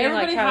just remember it being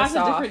everybody like kind of has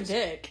soft. a different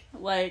dick.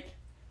 Like,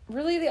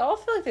 Really, they all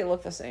feel like they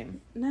look the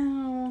same.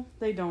 no,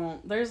 they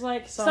don't. There's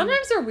like some.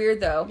 Sometimes they're weird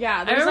though.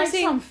 Yeah, I there's remember like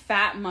seeing, some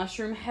fat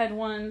mushroom head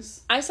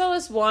ones. I saw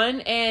this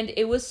one, and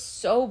it was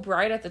so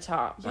bright at the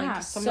top. Yeah,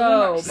 Like, some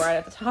so of them are- bright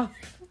at the top.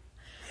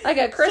 Like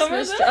a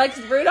Christmas, them- like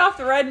Rudolph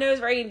the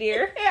Red-Nosed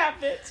Reindeer. Yeah,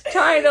 bitch.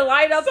 Trying to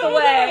light up Some the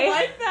of them are way.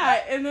 like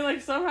that, and then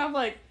like some have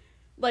like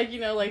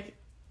you know, like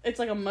it's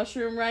like a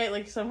mushroom, right?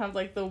 Like some have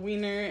like the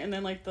wiener, and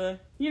then like the,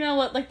 you know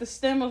what, like the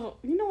stem of,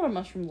 you know what a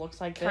mushroom looks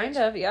like, bitch? Kind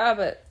of, yeah,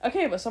 but...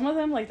 Okay, but some of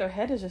them, like their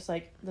head is just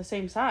like the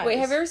same size. Wait,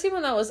 have you ever seen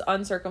one that was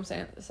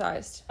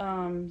uncircumcised?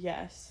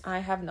 Yes. I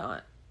have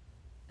not.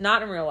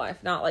 Not in real life.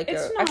 Not like...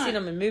 It's I've not. seen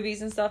them in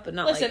movies and stuff, but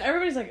not Listen, like...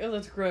 everybody's like, oh,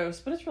 that's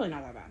gross, but it's really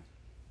not that bad.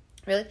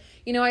 Really?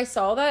 You know, I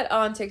saw that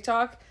on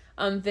TikTok.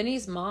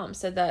 Vinny's mom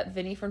said that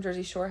Vinny from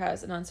Jersey Shore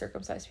has an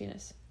uncircumcised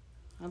penis.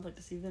 I'd like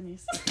to see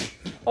Vinny's.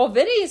 Well,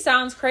 Vinny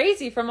sounds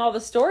crazy from all the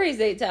stories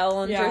they tell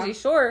on Yeah. Jersey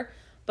Shore,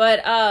 but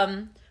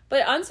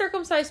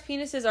uncircumcised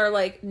penises are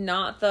like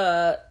not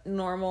the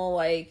normal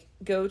like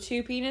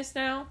go-to penis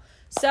now.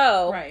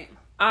 So Right.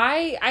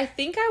 I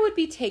think I would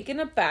be taken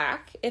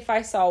aback if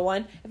I saw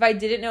one, if I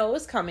didn't know it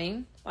was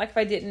coming, like if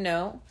I didn't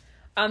know,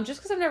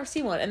 just because I've never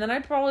seen one, and then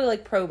I'd probably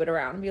like probe it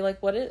around and be like,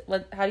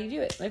 how do you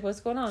do it? Like,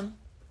 what's going on?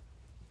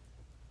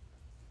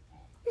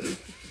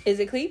 Is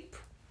it clean?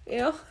 You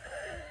know?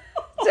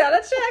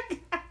 Gotta check.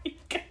 Oh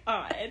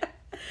my God.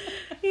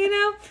 You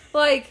know?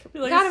 Like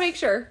gotta make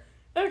sure.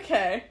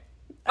 Okay.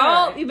 Oh,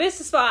 Alright. you missed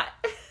a spot.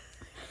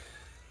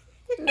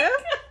 No?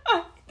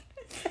 All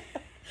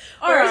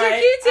Where's your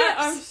right. Q-tips?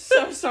 I'm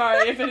so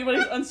sorry if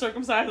anybody's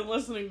uncircumcised and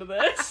listening to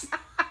this.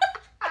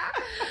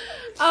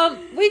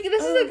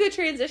 This is a good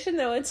transition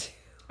though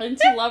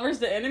into Lovers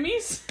to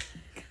enemies?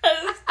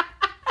 'Cause-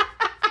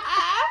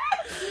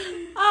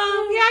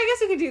 yeah, I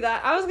guess we could do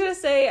that. I was gonna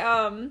say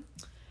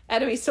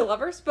enemies to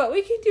lovers, but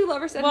we can do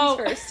lovers to enemies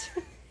first.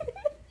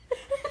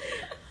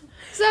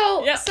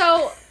 So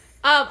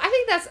I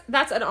think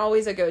that's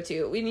always a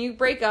go-to. When you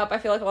break up, I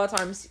feel like a lot of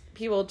times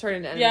people turn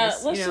into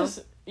enemies.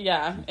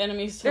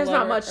 enemies to There's lover,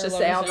 not much or to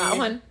say on lovers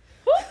that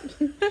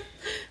to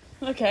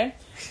one. Okay.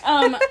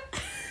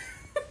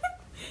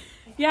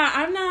 Yeah,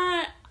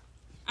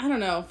 I don't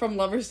know, from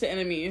lovers to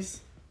enemies.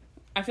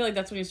 I feel like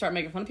that's when you start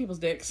making fun of people's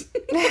dicks.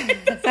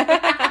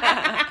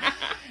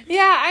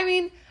 Yeah, I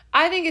mean,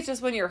 I think it's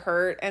just when you're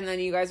hurt and then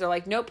you guys are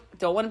like, nope,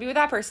 don't want to be with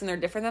that person. They're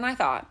different than I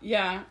thought.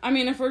 Yeah, I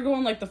mean, if we're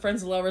going like the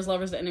friends to lovers,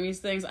 lovers to enemies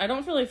things, I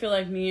don't really feel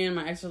like me and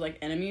my ex are like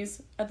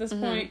enemies at this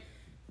point.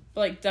 But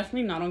like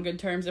definitely not on good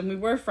terms, and we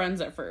were friends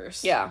at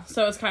first. Yeah.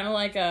 So it's kind of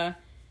like I'm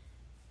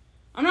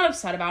not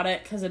upset about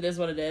it because it is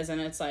what it is,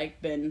 and it's like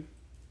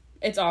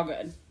it's all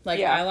good. Like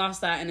I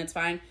lost that and it's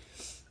fine.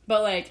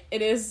 But like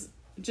it is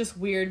just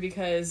weird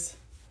because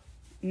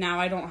now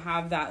I don't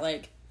have that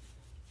like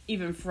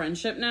even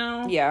friendship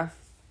now. Yeah.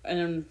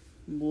 And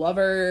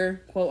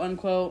lover, quote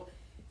unquote.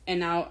 And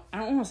now I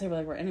don't want to say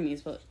like we're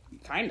enemies, but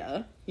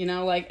kinda. You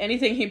know, like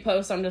anything he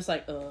posts, I'm just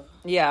like, ugh.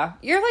 Yeah.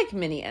 You're like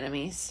mini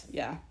enemies.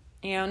 Yeah.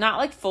 You know, not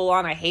like full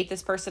on, I hate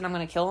this person, I'm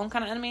gonna kill him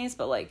kind of enemies,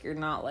 but like you're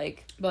not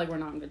like... But like we're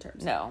not on good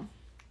terms. No.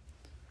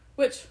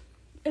 Which,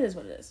 it is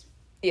what it is.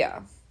 Yeah.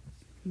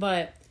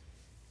 But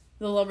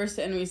the lovers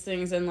to enemies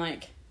things in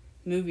like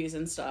movies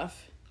and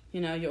stuff,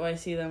 you know, you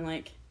always see them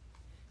like,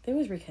 they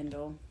always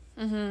rekindle.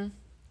 Mm-hmm.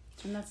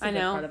 And that's the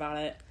good part about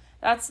it.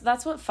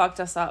 That's what fucked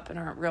us up in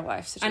our real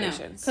life I know.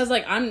 situations. Because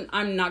like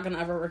I'm not gonna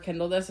ever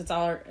rekindle this.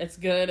 It's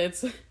good.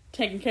 It's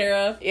taken care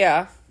of.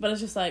 Yeah. But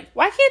it's just like,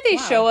 why can't they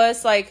show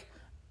us like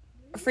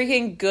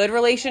freaking good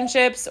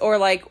relationships, or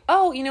like,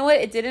 oh, you know what,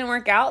 it didn't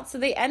work out, so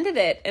they ended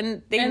it,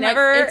 and they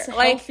never like, it's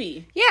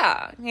healthy.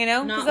 Yeah, you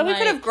know, because then we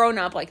could have grown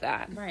up like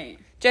that. Right.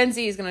 Gen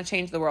Z is going to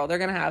change the world. They're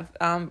going to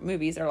have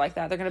movies that are like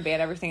that. They're going to ban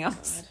everything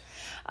else.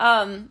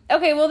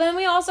 Okay, well then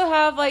we also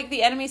have like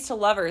the enemies to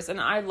lovers, and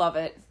I love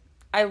it.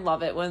 I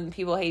love it when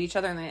people hate each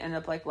other and they end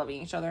up, like,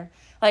 loving each other.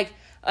 Like,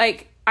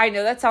 I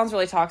know that sounds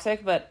really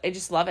toxic, but I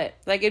just love it.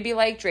 Like, it'd be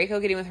like Draco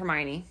getting with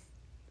Hermione.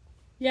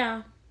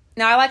 Yeah.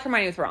 Now, I like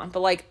Hermione with Ron, but,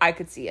 like, I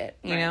could see it,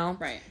 you know?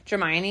 Right.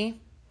 Hermione.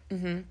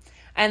 And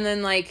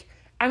then, like,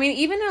 I mean,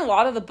 even in a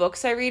lot of the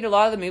books I read, a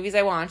lot of the movies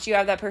I watch, you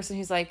have that person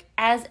who's like,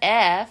 as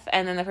F,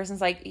 and then the person's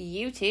like,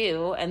 you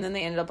too, and then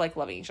they ended up, like,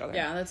 loving each other.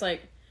 Yeah, that's,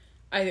 like,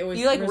 I always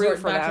you, like, resort root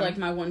for back them. to, like,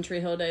 my One Tree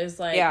Hill days,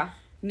 like, yeah.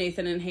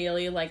 Nathan and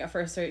Haley, like, at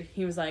first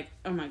he was like,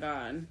 oh my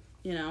god,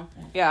 you know?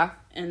 Yeah.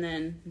 And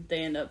then they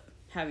end up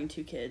having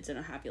 2 kids and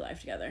a happy life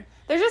together.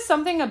 There's just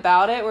something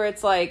about it where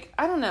it's like,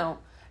 I don't know.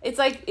 It's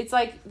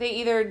like they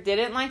either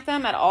didn't like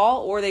them at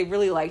all or they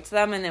really liked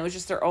them and it was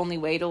just their only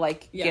way to,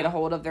 like, get a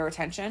hold of their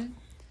attention.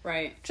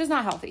 Right. Which is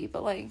not healthy,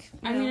 but, like,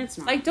 I mean, it's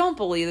not. Like, don't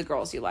bully the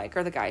girls you like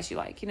or the guys you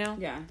like, you know?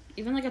 Yeah.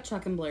 Even, like, a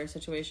Chuck and Blair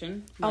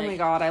situation. Like, oh my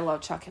god, I love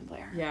Chuck and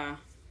Blair. Yeah.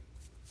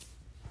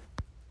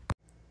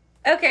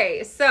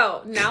 Okay,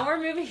 so now we're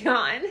moving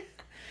on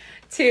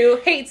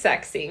to hate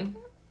sexing.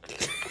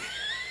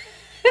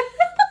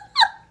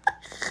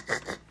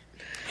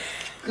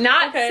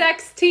 Not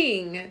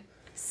sexting.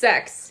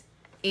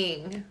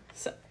 Sexing.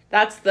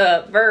 That's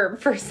the verb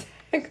for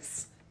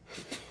sex.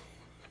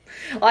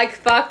 Like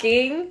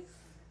fucking.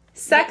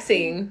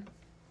 Sexing.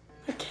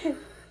 Okay.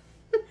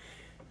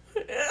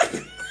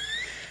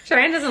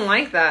 Cheyenne doesn't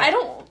like that.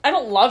 I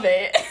don't love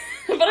it.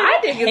 But I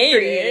think it's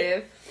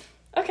creative.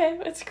 Okay,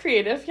 it's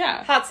creative,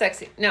 yeah. Hot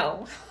sexy.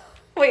 No.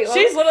 Wait,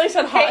 she's literally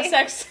said hot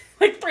sex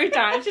like 3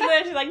 times. She's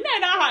like, no,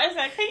 not hot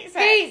sex, hate sex.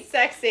 Hate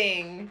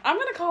sexing. I'm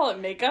gonna call it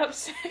makeup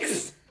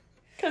sex.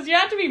 Because you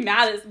have to be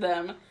mad at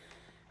them.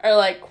 Or,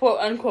 like,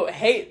 quote unquote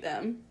hate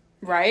them.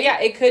 Right?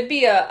 Yeah, it could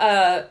be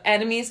a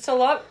enemies to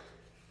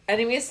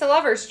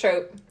lovers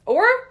trope.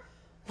 Or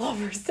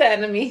lovers to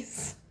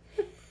enemies.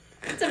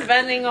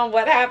 Depending on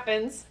what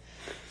happens.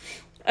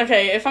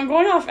 Okay, if I'm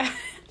going off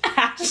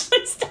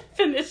Ashley's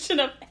definition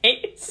of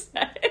hate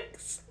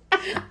sex,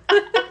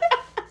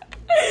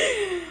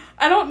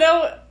 I don't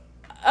know.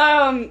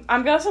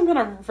 I guess I'm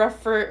gonna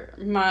refer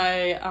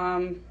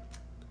my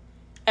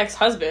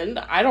ex-husband.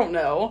 I don't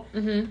know.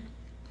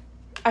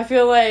 I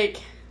feel like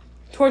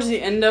towards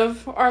the end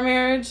of our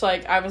marriage,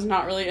 like, I was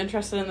not really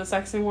interested in the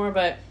sex anymore,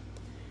 but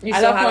you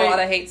still had a lot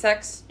of hate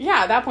sex?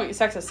 Yeah, at that point,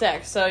 sex is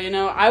sex. So, you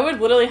know, I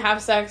would literally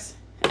have sex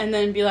and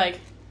then be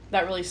like,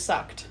 that really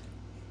sucked.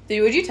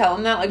 Would you tell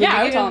him that? Like, yeah,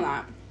 I would tell him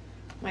that.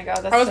 Oh my god,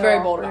 that's I was so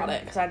very bold awkward. about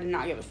it because I did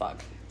not give a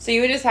fuck. So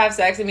you would just have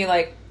sex and be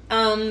like,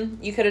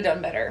 you could have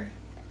done better.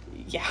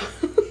 Yeah.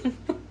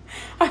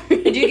 I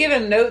mean, did you give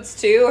him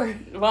notes too?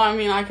 Or? Well, I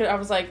mean, I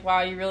was like,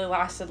 wow, you really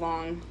lasted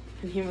long.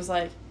 And he was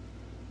like,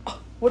 oh,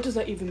 what does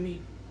that even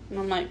mean? And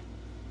I'm like,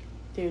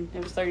 dude,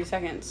 it was 30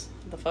 seconds.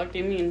 What the fuck do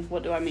you mean?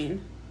 What do I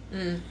mean?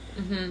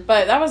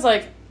 But that was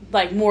like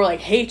more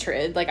like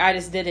hatred. Like, I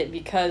just did it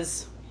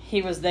because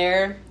he was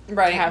there to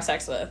have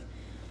sex with.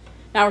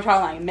 Now we're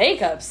talking like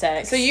makeup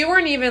sex. So you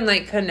weren't even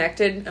like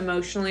connected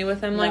emotionally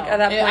with him, like, no. at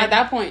that point? At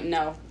that point,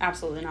 no,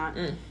 absolutely not.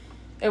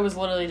 It was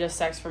literally just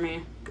sex for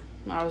me.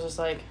 I was just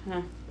like,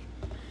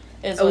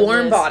 it's a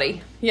warm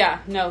body. Yeah,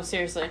 no,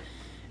 seriously.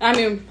 I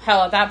mean,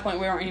 hell, at that point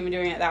we weren't even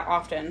doing it that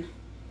often.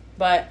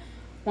 But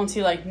once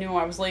he like knew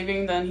I was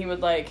leaving, then he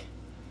would like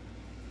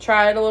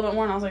try it a little bit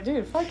more, and I was like,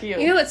 dude, fuck you.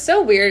 You know, it's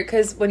so weird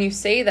because when you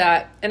say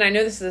that, and I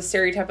know this is a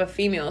stereotype of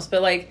females,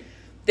 but like,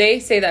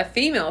 they say that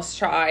females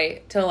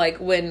try to,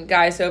 like, win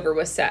guys over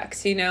with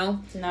sex, you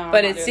know? No,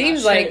 but it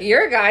seems like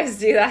your guys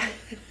do that.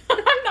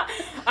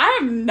 I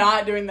am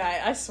not doing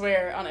that. I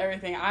swear on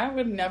everything. I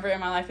would never in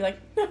my life be like,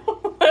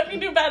 no, let me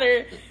do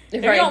better. If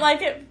you don't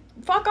like it,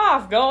 fuck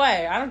off. Go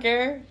away. I don't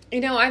care.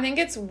 You know, I think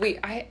it's weird.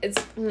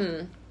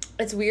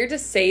 It's weird to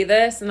say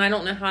this, and I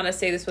don't know how to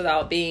say this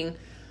without being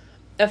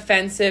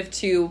offensive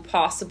to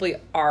possibly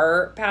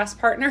our past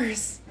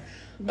partners.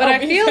 But I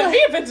feel like,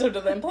 be offensive to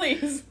them,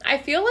 please. I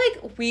feel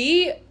like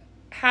we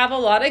have a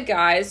lot of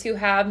guys who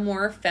have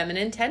more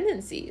feminine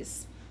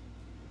tendencies.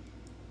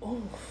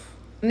 Ooh.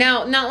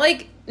 Now, not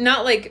like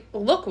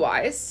look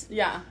wise.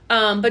 Yeah.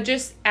 But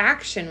just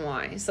action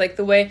wise. Like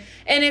the way,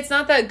 and it's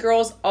not that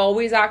girls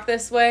always act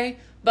this way,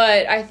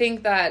 but I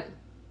think that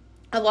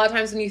a lot of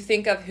times when you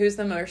think of who's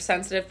the most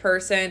sensitive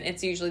person,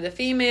 it's usually the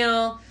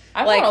female.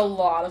 I've like, got a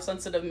lot of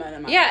sensitive men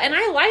in my life. and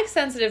I like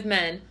sensitive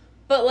men,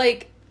 but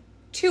like,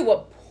 to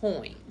what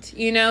point,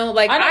 you know?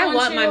 Like, I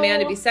want my man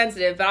to be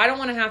sensitive, but I don't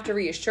want to have to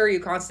reassure you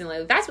constantly.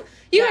 Like, that's what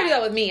you gotta do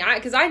that with me,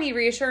 because I need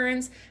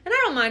reassurance, and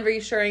I don't mind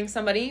reassuring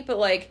somebody, but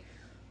like,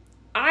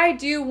 I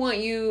do want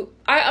you.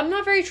 I'm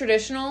not very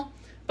traditional,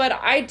 but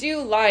I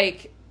do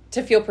like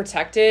to feel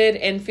protected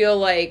and feel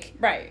like,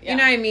 right? Yeah. You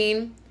know what I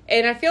mean?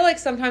 And I feel like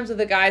sometimes with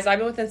the guys I've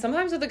been with, and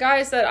sometimes with the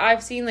guys that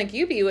I've seen like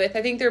you be with,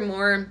 I think they're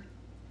more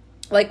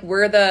like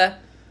we're the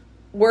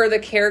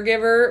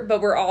caregiver, but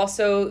we're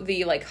also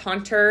the like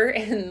hunter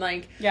and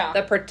like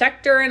the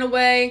protector in a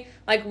way.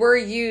 Like, we're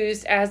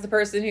used as the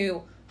person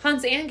who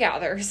hunts and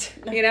gathers,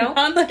 you know?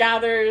 Hunts,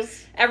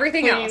 gathers,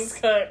 everything cleans, else.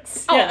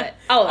 Cooks.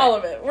 All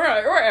of it. We're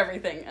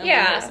everything.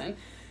 Yeah. Listen.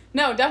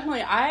 No,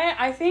 definitely.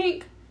 I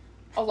think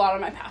a lot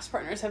of my past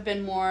partners have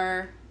been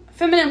more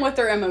feminine with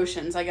their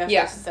emotions, I guess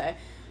I should say.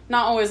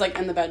 Not always, like,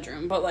 in the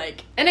bedroom, but,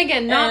 like... And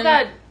again, not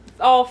that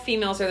all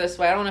females are this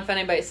way. I don't know if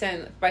anybody's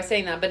saying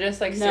that, but just,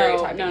 like,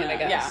 stereotyping it, I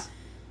guess.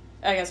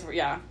 Yeah. I guess,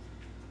 yeah.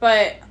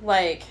 But,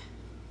 like,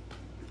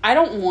 I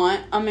don't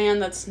want a man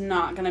that's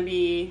not gonna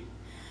be...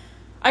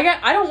 I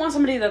don't want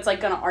somebody that's, like,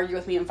 gonna argue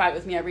with me and fight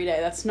with me every day.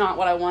 That's not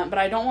what I want. But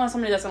I don't want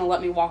somebody that's gonna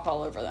let me walk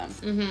all over them.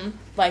 Mm-hmm.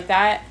 Like,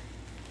 that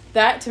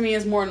to me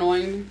is more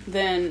annoying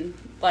than,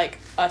 like,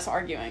 us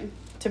arguing,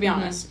 to be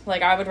honest.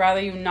 Like, I would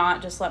rather you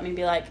not just let me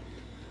be like,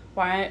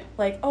 why,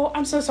 like, oh,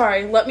 I'm so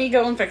sorry. Let me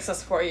go and fix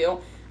this for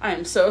you. I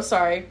am so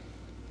sorry.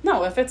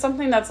 No, if it's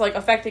something that's, like,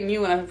 affecting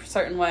you in a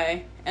certain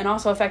way and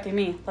also affecting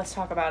me, let's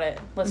talk about it.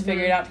 Let's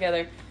figure it out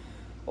together.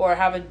 Or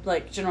have a,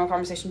 like, general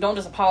conversation. Don't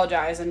just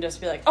apologize and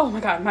just be like, oh, my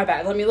God, my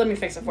bad. Let me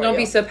fix it for you. Don't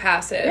be so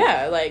passive.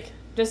 Yeah, like,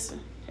 just,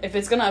 if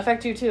it's going to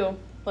affect you, too,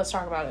 let's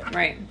talk about it.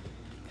 Right.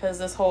 Because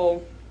this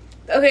whole...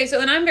 Okay, so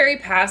then I'm very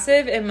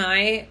passive in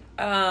my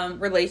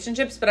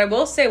relationships, but I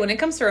will say when it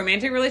comes to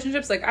romantic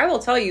relationships, like, I will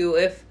tell you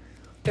if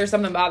there's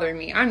something bothering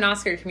me. I'm not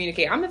scared to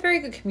communicate. I'm a very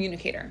good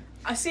communicator.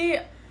 I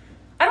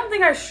don't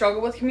think I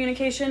struggle with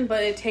communication,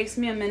 but it takes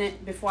me a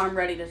minute before I'm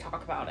ready to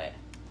talk about it.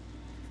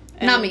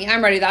 And not me.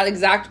 I'm ready that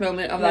exact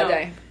moment of that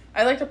day.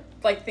 I like to,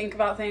 like, think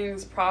about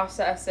things,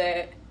 process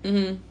it.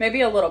 Mm-hmm.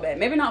 Maybe a little bit.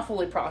 Maybe not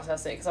fully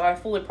process it, because if I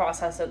fully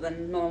process it,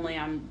 then normally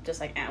I'm just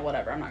like,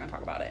 whatever, I'm not going to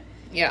talk about it.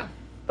 Yeah.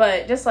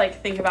 But just,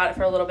 like, think about it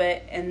for a little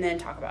bit and then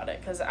talk about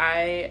it. Because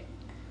I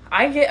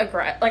get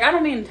aggressive. Like,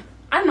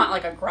 I'm not,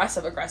 like,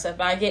 aggressive,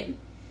 but I get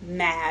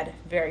mad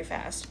very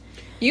fast.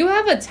 You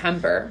have a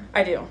temper.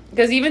 I do.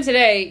 Because even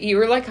today, you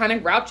were, like, kind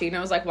of grouchy. And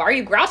I was like, why are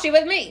you grouchy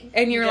with me?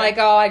 And you were like,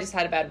 oh, I just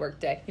had a bad work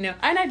day. You know?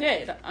 And I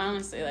did,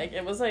 honestly. Like,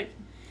 it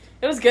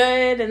was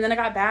good, and then it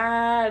got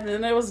bad, and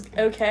then it was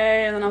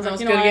okay, and then I was like,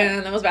 you know what?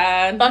 Again, that was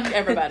bad. Fuck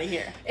everybody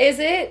here. Is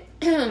it,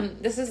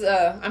 this is,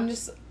 I'm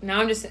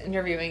just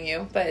interviewing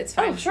you, but it's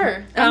fine. Oh,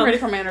 sure. I'm ready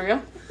for my interview.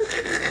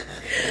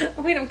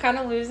 Wait, I'm kind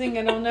of losing,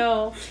 I don't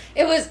know.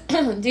 It was,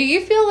 do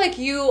you feel like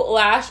you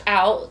lash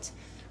out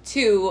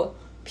to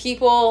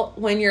people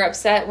when you're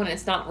upset when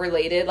it's not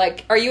related?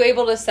 Like, are you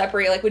able to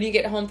separate, like, when you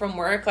get home from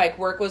work, like,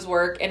 work was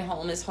work and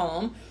home is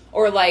home?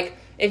 Or, like,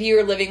 if you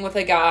were living with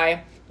a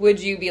guy, would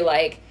you be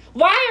like,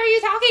 why are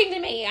you talking to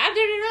me?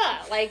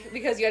 Like,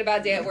 because you had a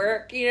bad day at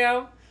work, you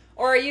know?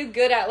 Or are you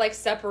good at, like,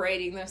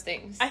 separating those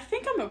things? I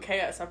think I'm okay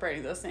at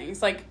separating those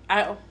things. Like,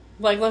 I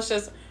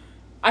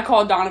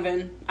called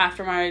Donovan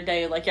after my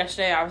day, like,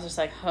 yesterday. I was just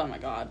like, oh, my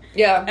God.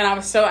 Yeah. And I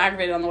was so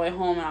aggravated on the way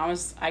home, and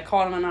I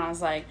called him, and I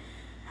was like,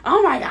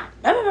 oh, my God.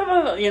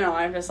 You know,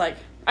 I'm just like,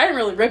 I didn't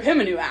really rip him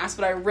a new ass,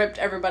 but I ripped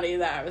everybody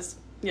that I was,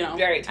 you know,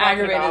 very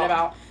aggravated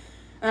about.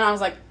 And I was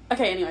like,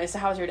 okay, anyway, so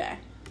how was your day?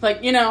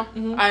 Like, you know,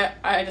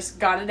 I just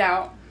got it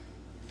out,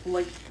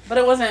 like, but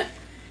it wasn't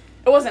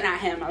at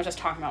him. I was just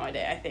talking about my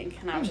day, I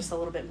think, and I was just a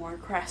little bit more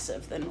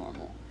aggressive than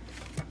normal.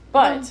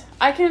 But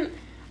I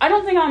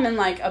don't think I'm in,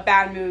 like, a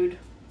bad mood,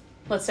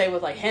 let's say,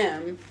 with, like,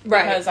 him,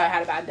 because I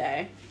had a bad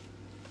day.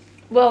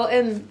 Well,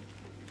 and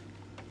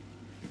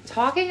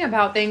talking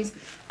about things,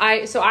 I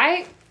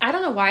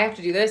don't know why I have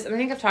to do this, and I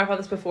think I've talked about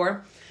this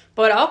before,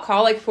 but I'll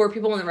call, like, 4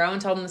 people in a row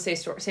and tell them the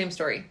same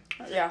story.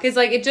 Yeah. Because,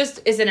 like, it just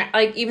isn't,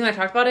 like, even though I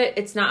talked about it,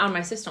 it's not on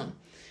my system.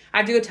 I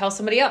have to go tell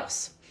somebody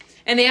else.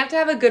 And they have to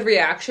have a good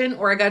reaction,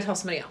 or I gotta tell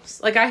somebody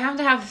else. Like, I have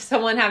to have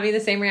someone having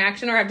the same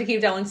reaction, or I have to keep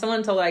telling someone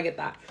until I get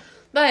that.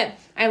 But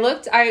I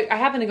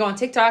happened to go on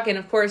TikTok, and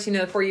of course, you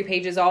know, the For You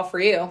page is all for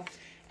you.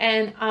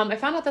 And I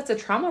found out that's a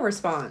trauma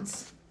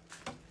response,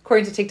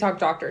 according to TikTok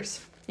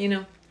doctors. You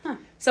know? Huh.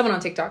 Someone on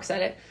TikTok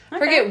said it. Okay.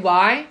 Forget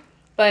why,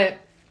 but...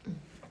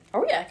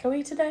 Are we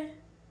echoey today?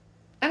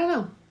 I don't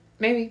know.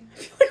 Maybe. I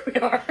feel like we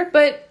are.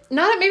 But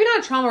maybe not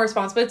a trauma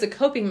response, but it's a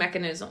coping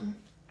mechanism.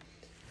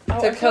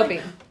 It's a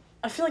coping.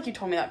 I feel like you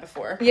told me that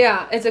before.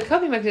 Yeah, it's a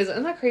coping mechanism.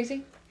 Isn't that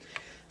crazy?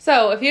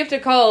 So, if you have to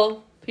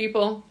call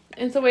people,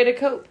 it's a way to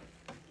cope.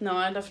 No,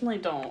 I definitely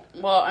don't.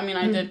 Well, I mean,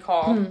 I did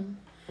call.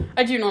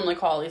 I do normally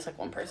call at least, like,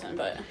 one person,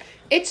 but...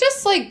 It's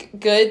just, like,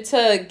 good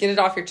to get it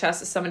off your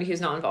chest as somebody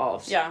who's not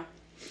involved. Yeah,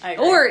 I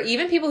agree. Or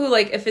even people who,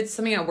 like, if it's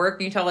something at work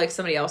and you tell, like,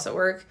 somebody else at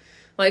work...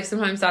 Like,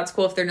 sometimes that's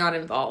cool if they're not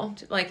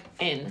involved, like,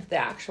 in the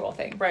actual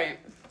thing. Right.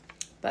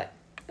 But,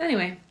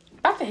 anyway.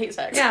 Back to hate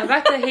sex. Yeah,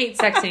 back to hate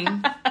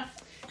sexing.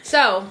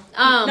 So,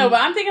 No, but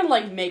I'm thinking,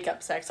 like,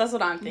 makeup sex. That's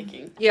what I'm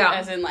thinking. Yeah.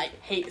 As in,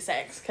 like, hate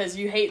sex. Because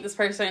you hate this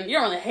person. You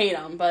don't really hate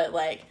them, but,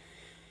 like,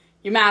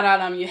 you're mad at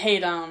them, you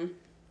hate them,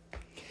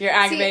 you're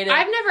aggravated. See,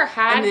 I've never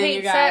had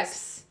hate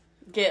sex.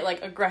 Get,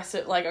 like,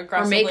 aggressively.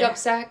 Or makeup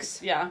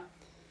sex. Yeah.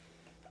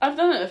 I've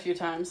done it a few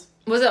times.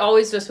 Was it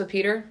always just with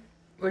Peter?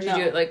 Or did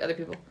you do it, like, other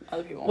people?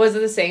 Other people. Was it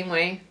the same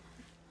way?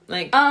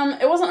 Like...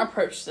 It wasn't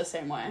approached the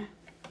same way.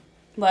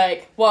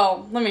 Like,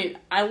 well, let me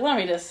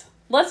just...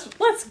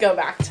 Let's go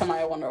back to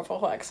my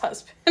wonderful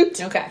ex-husband.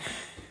 Okay.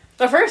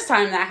 The first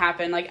time that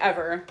happened, like,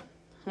 ever,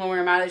 when we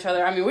were mad at each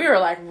other, I mean, we were,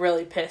 like,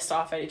 really pissed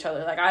off at each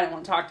other. Like, I didn't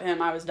want to talk to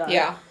him. I was done.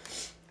 Yeah.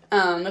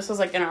 This was,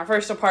 like, in our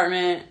first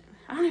apartment.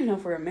 I don't even know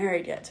if we were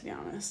married yet, to be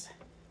honest.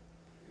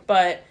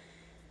 But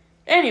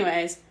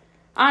anyways,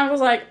 I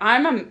was like,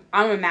 I'm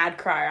a mad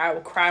crier. I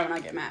will cry when I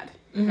get mad.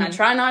 Mm-hmm. And I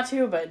try not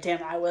to, but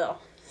damn, I will.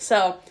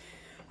 So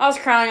I was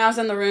crying. I was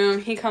in the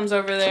room. He comes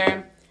over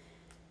there.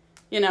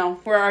 You know,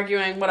 we're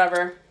arguing,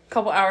 whatever. A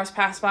couple hours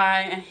pass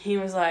by, and he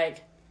was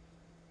like,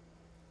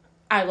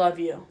 I love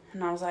you.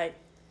 And I was like,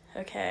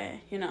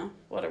 okay, you know,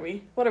 what are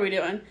we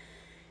doing?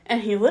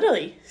 And he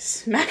literally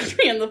smacked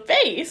me in the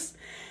face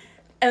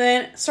and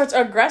then starts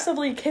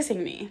aggressively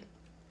kissing me.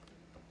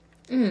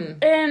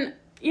 And,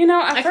 you know,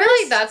 I feel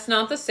like that's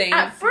not the same.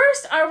 At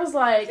first, I was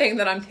like... thing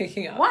that I'm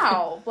picking up.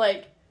 Wow,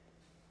 like,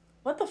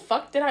 what the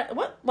fuck did I...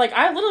 What? Like,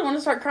 I literally want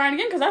to start crying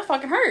again because that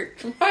fucking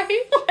hurt.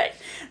 Right? Like,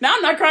 now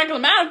I'm not crying because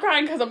I'm mad. I'm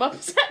crying because I'm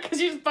upset because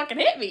you just fucking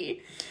hit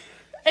me.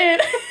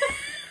 And...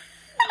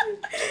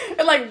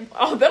 and, like,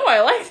 although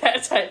I like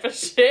that type of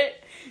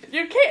shit,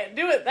 you can't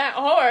do it that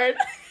hard.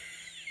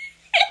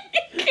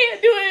 You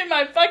can't do it in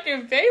my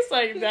fucking face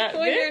like that,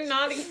 When bitch. you're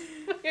not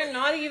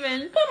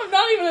even... I'm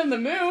not even in the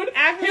mood.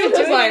 Acting He was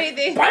just doing like,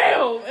 anything.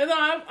 BAM! And then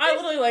I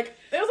literally, like,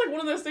 it was like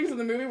one of those things in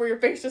the movie where your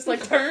face just,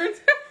 like, turns.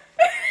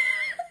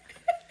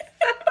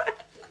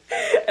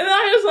 And then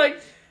I was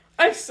like,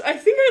 I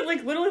think I,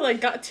 like, literally,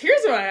 like, got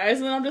tears in my eyes,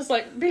 and then I'm just,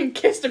 like, being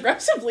kissed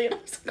aggressively, and I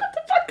was like, what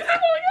the fuck is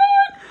going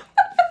on?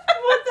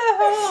 What the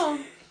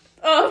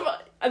hell?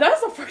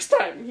 That's the first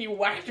time he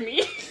whacked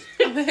me.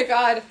 Oh my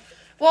god.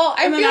 Well,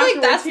 I And then feel like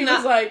afterwards that's he not...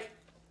 was like,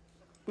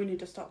 we need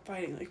to stop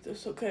fighting like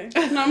this, okay?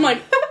 And I'm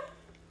like,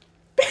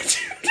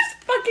 bitch, you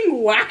just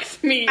fucking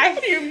whacked me. I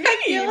What do you mean?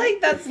 feel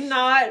like that's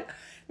not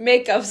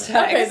makeup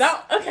sex.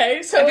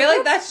 Okay, so I feel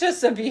like that's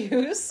just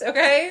abuse,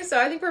 okay? So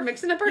I think we're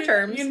mixing up our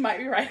terms. You might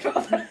be right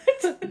about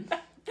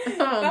that.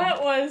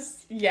 That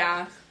was,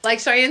 yeah. Like,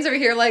 Cheyenne's over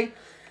here like,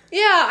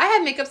 yeah, I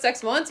had makeup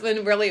sex once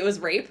when really it was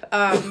rape.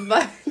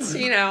 But,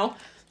 you know...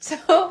 So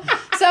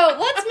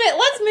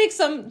let's make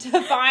some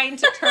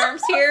defined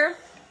terms here.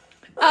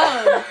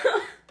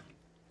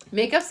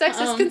 Makeup sex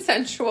is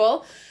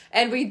consensual,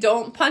 and we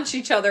don't punch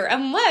each other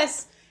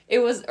unless it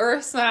was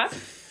earth slap,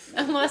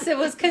 unless it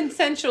was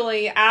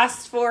consensually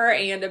asked for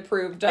and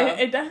approved of.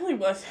 It definitely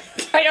was.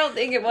 I don't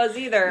think it was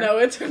either. No,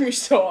 it took me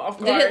so off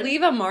guard. Did it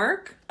leave a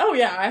mark? Oh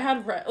yeah, I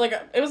had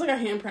it was like a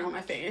handprint on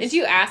my face. Did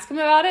you ask him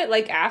about it,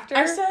 like, after?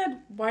 I said,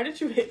 "Why did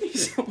you hit me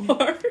so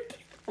hard?"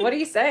 What did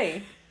he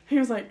say? He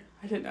was like,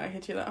 I didn't know I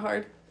hit you that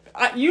hard.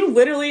 You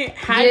literally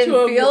had Didn't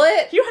to feel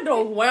it? You had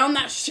to wound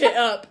that shit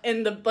up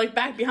in the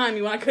back behind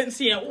me when I couldn't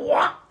see it.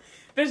 Wah!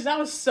 Bitch, that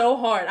was so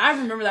hard. I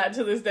remember that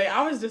to this day.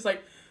 I was just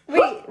like,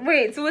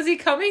 Wait. So was he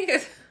coming?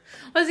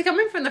 Was he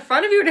coming from the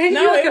front of you, or did he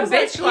No, do like it a was bitch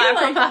like- slap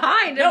he from like-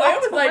 behind no, and it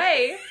walked was like-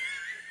 away?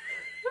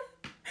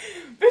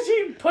 bitch,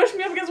 he pushed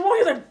me up against the wall.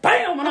 He was like,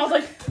 bam, and I was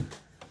like,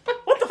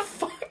 what the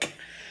fuck,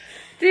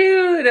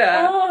 Dude,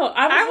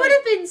 I would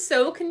have been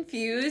so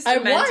confused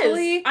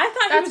mentally. I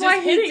thought that's he was why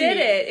just he hitting did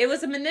me. it. It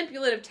was a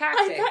manipulative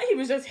tactic. I thought he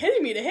was just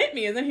hitting me to hit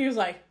me, and then he was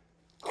like,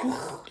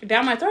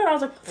 down my throat. I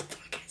was like, what the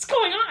fuck is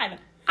going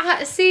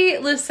on? See,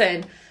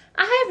 listen,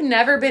 I have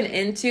never been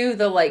into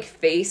the, like,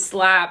 face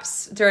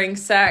slaps during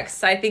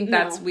sex. I think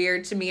that's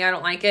weird to me. I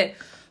don't like it.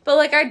 But,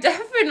 like, I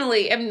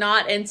definitely am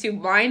not into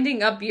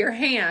winding up your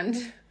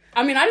hand.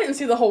 I mean, I didn't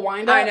see the whole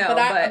wind up. I know, but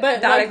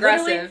that like,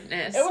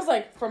 aggressiveness. It was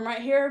like from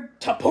right here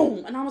to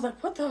boom, and I was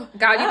like, "What the?"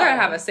 God, you gotta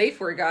have a safe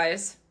word,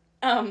 guys.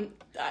 Yeah,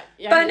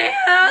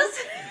 Bananas.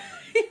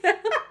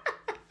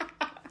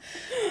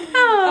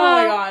 Oh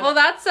my god. Well,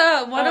 that's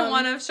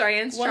 101 of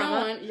Cheyenne's trauma.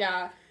 101,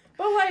 yeah.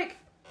 But like,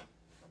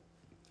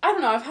 I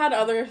don't know. I've had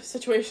other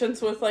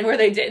situations with like where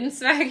they didn't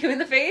smack you in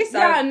the face.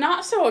 Yeah,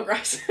 not so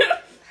aggressive.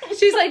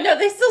 She's like, no,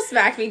 they still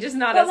smacked me, just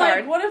not but as like,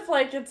 hard. what if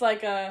like it's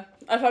like if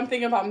I'm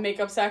thinking about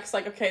makeup sex,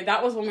 like okay,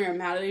 that was when we were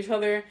mad at each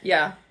other.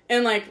 Yeah.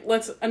 And like,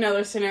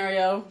 another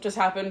scenario just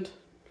happened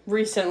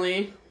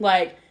recently.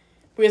 Like,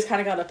 we just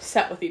kind of got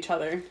upset with each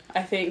other,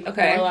 I think, more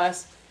or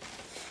less.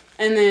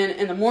 And then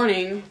in the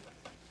morning,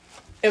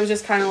 it was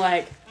just kind of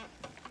like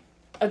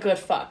a good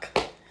fuck.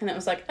 And it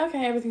was like,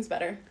 okay, everything's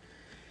better.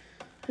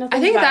 I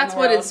think that's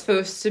what it's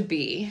supposed to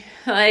be.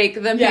 Like,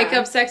 the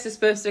makeup sex is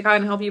supposed to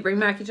kind of help you bring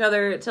back each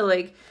other to,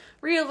 like,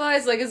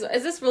 realize, like, is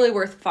this really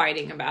worth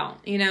fighting about,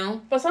 you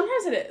know? But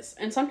sometimes it is.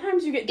 And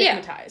sometimes you get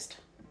dignitized.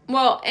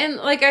 Well, and,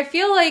 like, I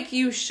feel like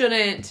you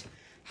shouldn't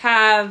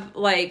have,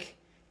 like,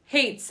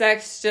 hate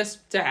sex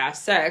just to have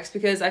sex,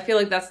 because I feel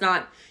like that's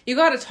not... You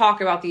gotta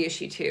talk about the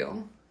issue,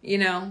 too, you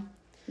know?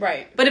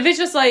 Right. But if it's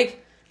just,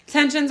 like,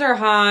 tensions are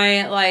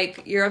high,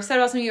 like, you're upset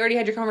about something, you already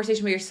had your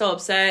conversation, but you're still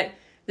upset,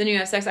 then you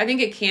have sex, I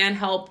think it can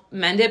help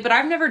mend it, but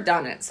I've never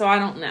done it, so I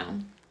don't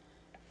know.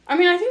 I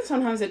mean, I think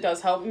sometimes it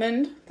does help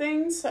mend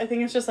things. I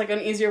think it's just, like,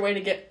 an easier way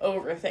to get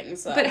over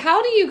things, though. But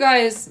how do you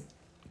guys...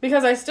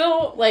 Because I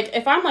still, like,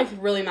 if I'm, like,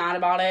 really mad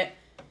about it,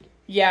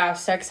 yeah,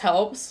 sex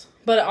helps.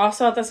 But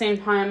also at the same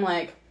time,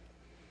 like,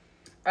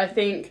 I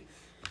think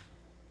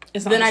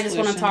then I just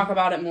want to talk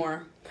about it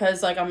more.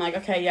 Because, like, I'm like,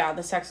 okay, yeah,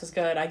 the sex was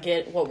good. I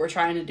get what we're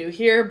trying to do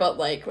here, but,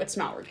 like, it's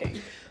not working.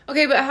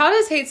 Okay, but how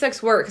does hate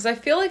sex work? Because I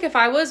feel like if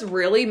I was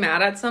really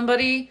mad at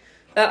somebody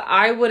that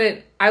I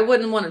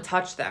wouldn't want to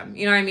touch them.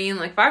 You know what I mean?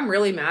 Like, if I'm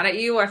really mad at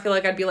you, I feel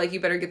like I'd be like, you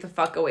better get the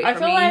fuck away from me. I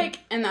feel like,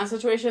 in that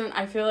situation,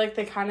 I feel like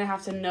they kind of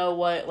have to know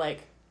what,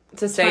 like,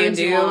 to say and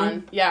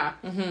do. Yeah.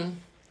 Mm-hmm.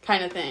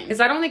 Kind of thing. Because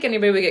I don't think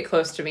anybody would get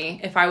close to me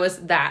if I was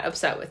that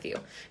upset with you.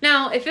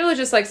 Now, if it was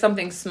just, like,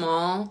 something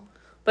small,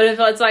 but if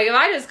it's like, if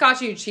I just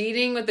caught you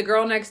cheating with the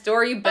girl next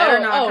door, you better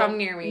not come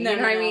near me. No, you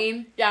know what I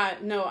mean? Yeah,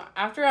 no.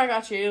 After I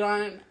got cheated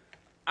on,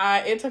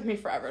 it took me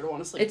forever to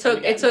want to sleep.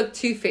 It took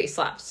 2 face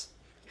slaps.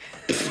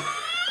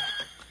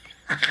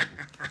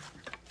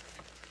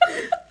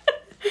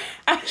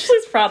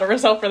 Ashley's proud of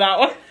herself for that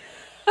one.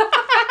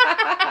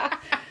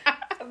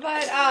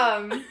 But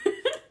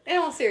in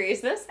all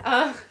seriousness,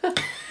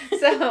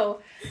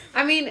 so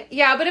I mean,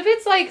 yeah, but if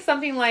it's like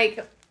something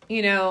like,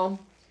 you know,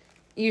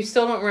 you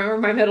still don't remember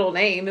my middle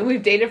name and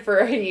we've dated for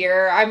a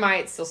year, I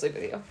might still sleep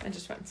with you and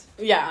just friends.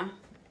 Yeah.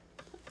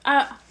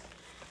 I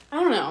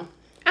don't know.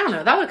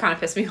 That would kind of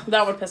piss me off.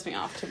 That would piss me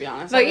off, to be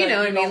honest. But you know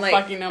what I mean? Like,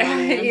 fucking know my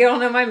name. You don't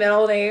know my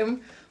middle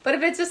name. But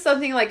if it's just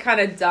something like kind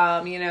of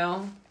dumb, you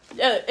know?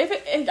 Yeah,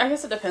 I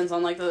guess it depends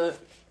on like the,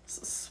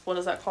 what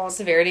is that called?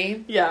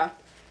 Severity? Yeah.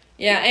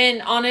 Yeah,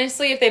 and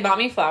honestly, if they bought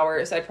me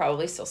flowers, I'd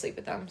probably still sleep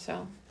with them,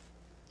 so.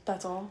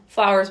 That's all?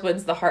 Flowers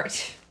wins the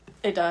heart.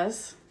 It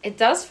does? It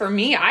does for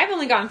me. I've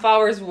only gotten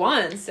flowers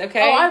once,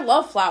 okay? Oh, I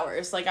love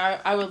flowers. Like,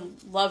 I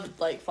would love,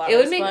 like, flowers. It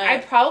would make,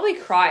 I'd probably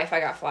cry if I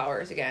got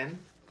flowers again.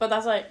 But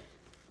that's, like,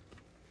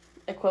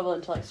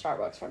 equivalent to, like,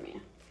 Starbucks for me.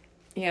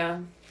 Yeah.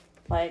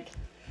 Like...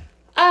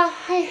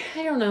 I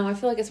don't know. I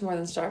feel like it's more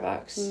than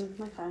Starbucks.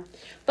 Okay.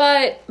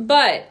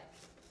 But,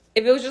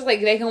 if it was just,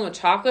 like, they come with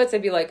chocolates,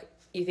 I'd be like,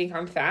 you think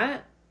I'm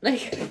fat?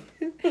 Like,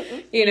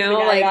 you know,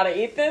 like, I gotta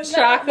eat this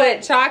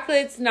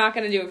chocolate's not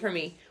gonna do it for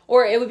me.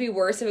 Or it would be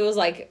worse if it was,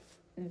 like,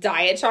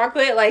 diet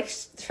chocolate, like,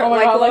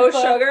 low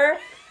sugar.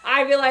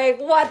 I'd be like,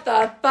 what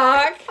the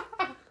fuck?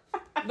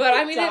 But,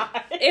 I mean,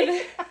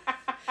 if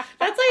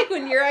that's like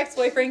when your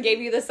ex-boyfriend gave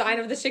you the sign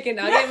of the chicken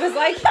nugget. It was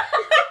like,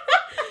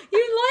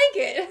 you like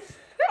it.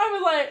 I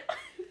was like,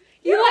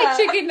 you like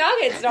chicken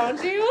nuggets,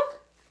 don't you?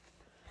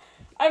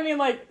 I mean,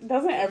 like,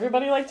 doesn't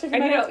everybody like chicken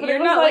nuggets?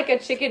 You're not like a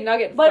chicken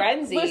nugget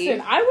frenzy.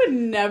 Listen, I would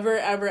never,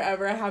 ever,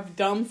 ever have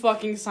dumb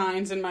fucking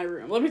signs in my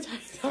room. Let me tell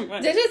you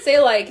something. Did it say,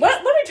 like...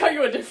 Let me tell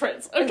you a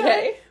difference,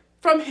 okay?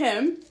 From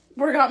him,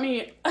 where got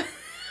me a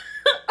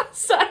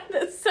sign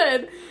that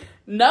said,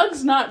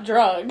 Nugs Not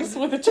Drugs,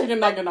 with a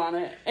chicken nugget on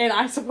it. And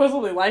I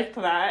supposedly liked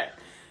that.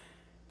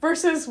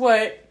 Versus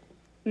what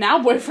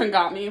now boyfriend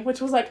got me,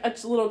 which was like a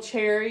little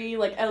cherry,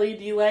 like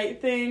LED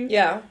light thing.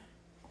 Yeah.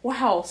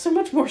 Wow, so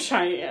much more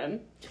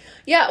Cheyenne.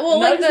 Yeah, well,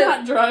 Nugs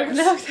Not Drugs.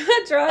 Nugs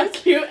Not Drugs. A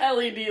cute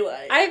LED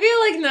light. I feel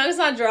like Nugs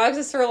Not Drugs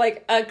is for,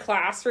 like, a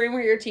classroom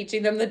where you're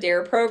teaching them the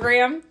DARE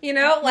program, you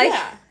know? Like,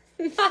 yeah.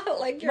 Not,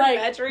 like, your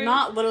bedroom.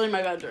 Not literally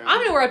my bedroom. I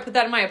don't know where I'd put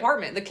that in my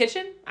apartment. The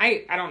kitchen?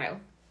 I don't know.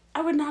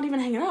 I would not even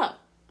hang it up.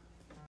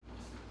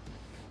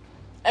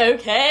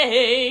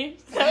 Okay.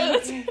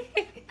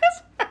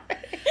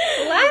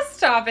 Last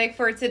topic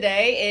for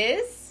today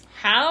is...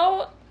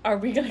 how are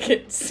we gonna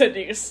get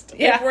seduced?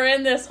 Yeah. If we're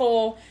in this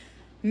whole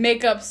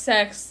makeup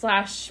sex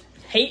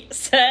 / hate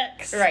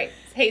sex. Right.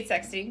 Hate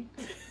sexting.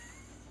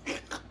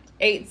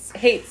 hate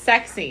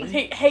sexing.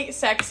 Hate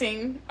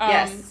sexing.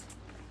 Yes.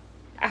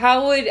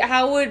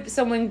 How would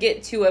someone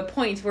get to a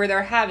point where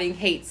they're having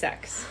hate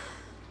sex?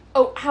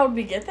 Oh, how would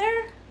we get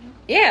there?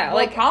 Yeah, well,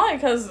 like probably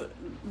because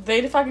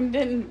they fucking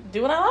didn't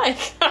do what I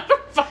like. I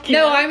don't fucking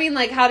know. I mean,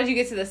 like, how did you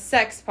get to the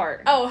sex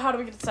part? Oh, how do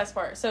we get to the sex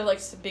part? So,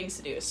 like, being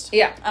seduced.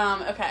 Yeah.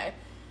 Okay.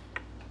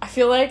 I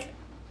feel like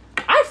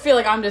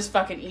I'm just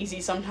fucking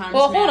easy sometimes.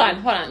 Well, hold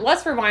on.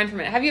 Let's rewind for a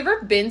minute. Have you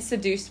ever been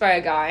seduced by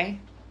a guy?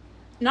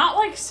 Not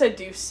like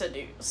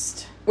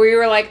seduced. Where you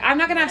were like, I'm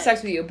not gonna have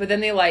sex with you, but then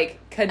they like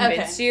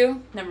convinced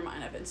you. Never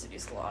mind, I've been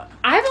seduced a lot.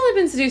 I've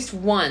only been seduced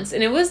once,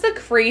 and it was the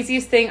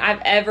craziest thing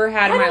I've ever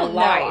had in my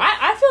life.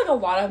 I feel like a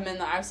lot of men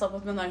that I've slept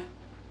with have been like,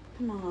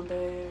 come on,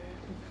 babe.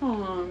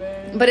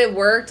 But it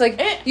worked.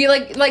 Like you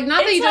like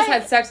not that you just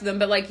had sex with them,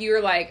 but like you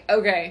were like,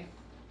 okay.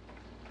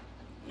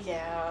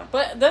 Yeah,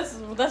 but that's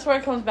where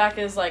it comes back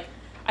is like,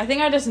 I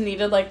think I just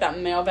needed like that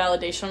male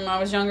validation when I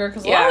was younger,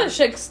 because a lot of the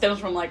shit stems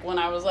from like when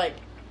I was like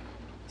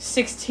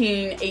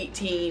 16,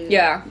 18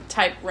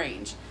 type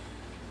range.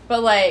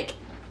 But like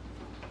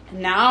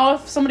now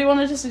if somebody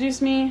wanted to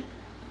seduce me,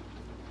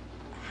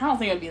 I don't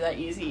think it would be that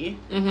easy.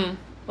 Mm-hmm.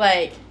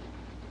 Like,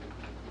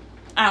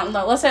 I don't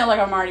know, let's say like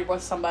I'm already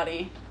with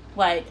somebody,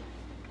 like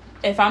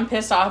if I'm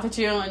pissed off at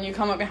you and you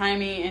come up behind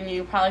me and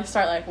you probably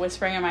start like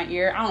whispering in my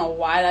ear, I don't know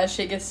why that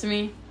shit gets to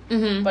me,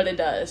 but it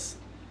does.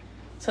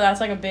 So that's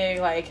like a big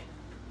like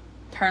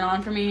turn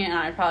on for me, and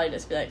I'd probably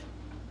just be like,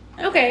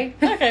 okay,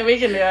 we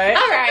can do it.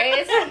 All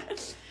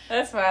right.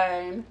 That's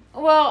fine.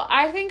 Well,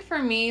 I think for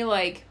me,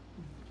 like,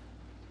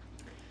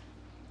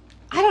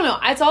 I don't know.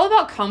 It's all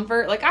about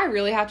comfort. Like, I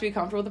really have to be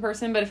comfortable with the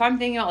person, but if I'm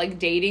thinking about, like,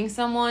 dating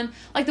someone,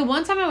 like, the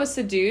one time I was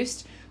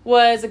seduced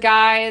was a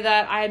guy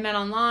that I had met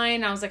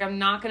online. I was like, I'm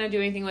not going to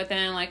do anything with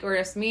him. Like, we're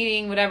just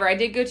meeting, whatever. I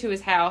did go to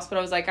his house, but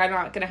I was like, I'm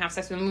not going to have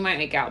sex with him. We might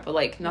make out, but,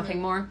 like,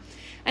 nothing more.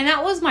 And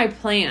that was my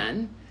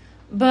plan.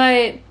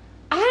 But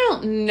I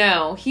don't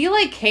know. He,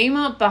 like, came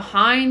up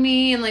behind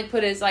me and, like,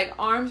 put his, like,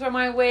 arms around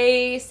my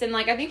waist. And,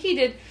 like, I think he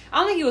did, I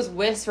don't think he was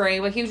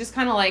whispering, but he was just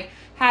kind of, like,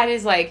 had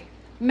his, like,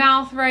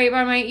 mouth right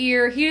by my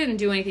ear. He didn't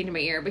do anything to my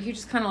ear, but he was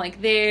just kind of,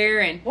 like, there.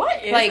 And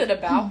what is like, it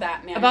about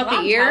that, man? About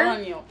the ear? I'm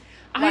telling you.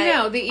 I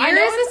know. The ear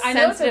is a sensitive spot. I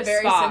know it's a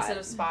very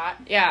sensitive spot.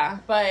 Yeah.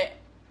 But,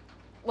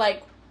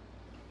 like,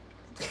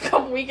 a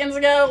couple weekends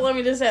ago, let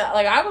me just say,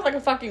 like, I was like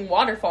a fucking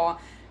waterfall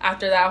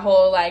after that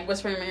whole, like,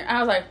 whispering in my ear. I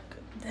was like,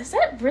 is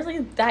that really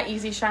that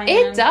easy, Cheyenne?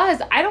 It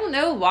does. I don't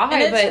know why,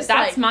 but that's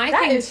like, my thing,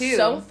 too. That is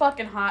so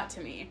fucking hot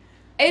to me.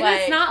 And like,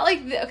 it's not like...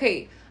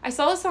 Okay, I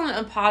saw this on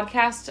a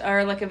podcast,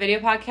 or like a video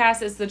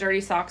podcast. It's the Dirty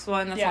Socks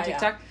one that's on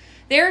TikTok. Yeah.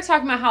 They were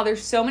talking about how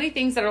there's so many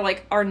things that are,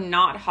 like, are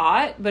not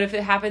hot, but if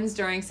it happens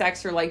during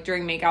sex or, like,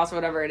 during makeouts or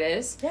whatever it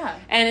is. Yeah.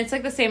 And it's,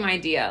 like, the same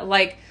idea.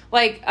 Like,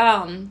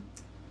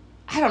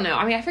 I don't know.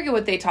 I mean, I forget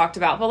what they talked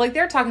about, but, like,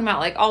 they're talking about,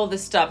 like, all of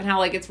this stuff and how,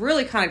 like, it's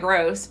really kind of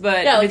gross,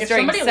 but yeah, like, it's if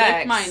during somebody sex.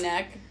 licked my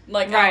neck,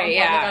 like, right,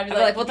 yeah. I'd be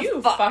like, what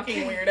the fuck?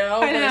 Fucking weirdo. I know.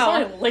 But if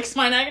somebody licks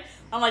my neck,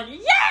 I'm like,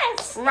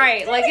 yes!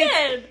 Right. Like,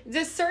 it's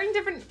just certain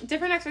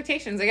different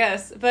expectations, I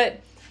guess.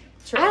 But,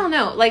 True. I don't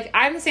know. Like,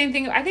 I'm the same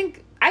thing. I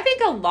think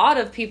a lot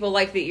of people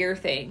like the ear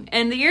thing.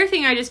 And the ear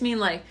thing, I just mean,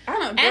 like, I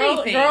don't know.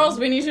 anything. Girls,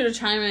 we need you to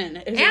chime in.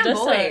 Is and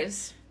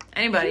boys.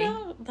 Anybody. You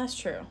know, that's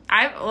true.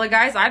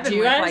 Guys, I've been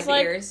with, like,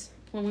 the ears.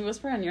 When we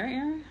whisper in your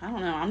ear? I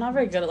don't know. I'm not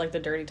very good at, like, the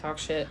dirty talk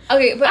shit.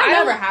 Okay, but I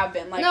never have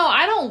been. Like, no,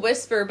 I don't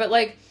whisper, but,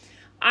 like,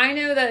 I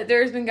know that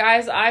there's been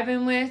guys I've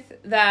been with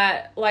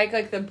that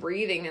like the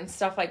breathing and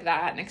stuff like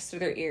that next to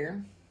their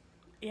ear.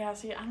 Yeah,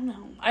 see, I don't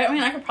know. I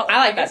mean, I could probably... I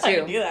like that, too. I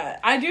could do that.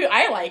 I do.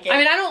 I like it. I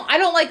mean, I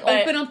don't like,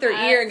 open up their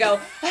ear and go,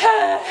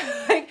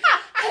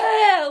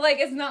 like,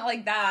 it's not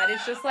like that.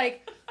 It's just,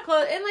 like,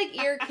 close, and, like,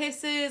 ear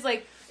kisses.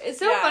 Like, it's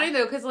so funny,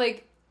 though, because,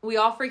 like, we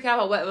all freak out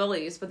about wet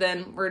willies, but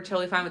then we're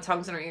totally fine with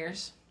tongues in our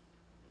ears.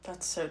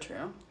 That's so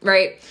true.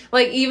 Right?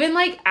 Like, even,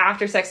 like,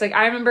 after sex. Like,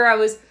 I remember I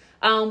was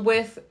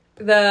with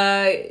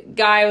the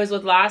guy I was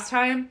with last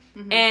time,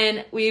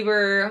 and we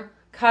were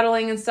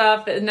cuddling and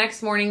stuff. The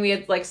next morning, we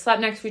had, like, slept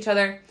next to each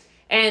other,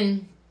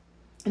 and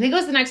I think it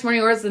was the next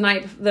morning, or it was the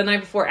night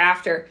before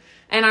after,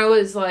 and I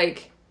was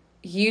like,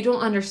 you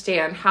don't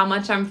understand how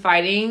much I'm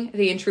fighting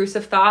the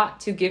intrusive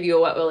thought to give you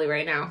a wet willy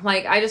right now.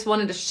 Like, I just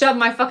wanted to shove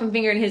my fucking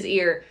finger in his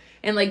ear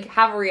and, like,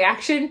 have a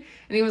reaction.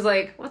 And he was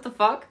like, what the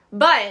fuck?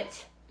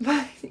 But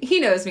he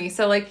knows me.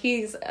 So, like,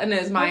 he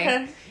knows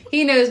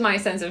my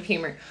sense of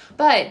humor.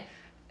 But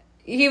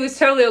he was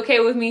totally okay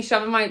with me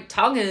shoving my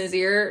tongue in his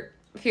ear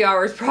a few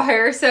hours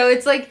prior. So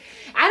it's like,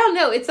 I don't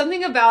know. It's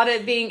something about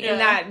it being in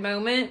that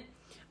moment.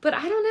 But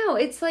I don't know.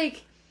 It's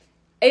like,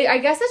 I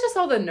guess it's just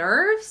all the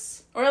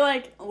nerves. Or,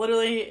 like,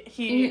 literally,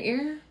 in your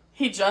ear?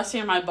 He just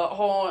seen my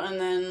butthole, and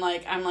then,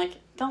 like, I'm like,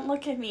 don't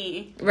look at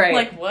me. Right.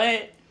 Like,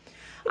 what?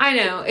 I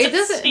know. It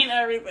doesn't... seen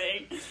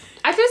everything.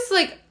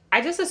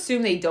 I just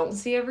assume they don't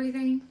see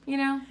everything, you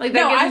know? Like,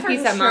 that gives me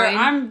peace of mind.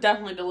 I'm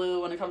definitely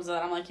delulu when it comes to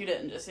that. I'm like, you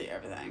didn't just see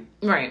everything.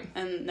 Right.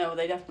 And no,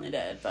 they definitely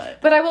did, but...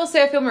 But I will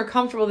say I feel more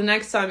comfortable the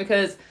next time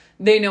because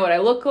they know what I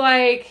look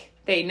like.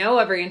 They know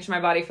every inch of my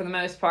body for the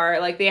most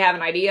part. Like, they have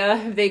an idea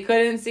if they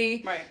couldn't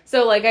see. Right.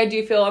 So, like, I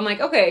do feel, I'm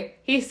like, okay,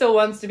 he still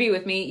wants to be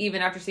with me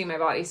even after seeing my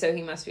body, so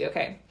he must be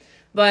okay.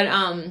 But,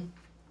 I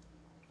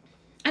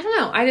don't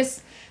know.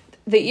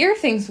 The ear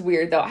thing's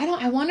weird, though.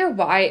 I wonder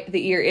why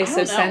the ear is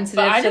so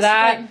sensitive to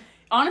that. Like,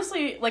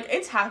 honestly, like,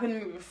 it's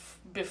happened to me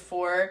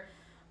before,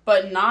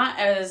 but not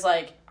as,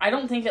 like, I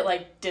don't think it,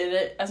 like, did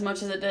it as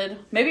much as it did.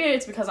 Maybe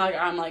it's because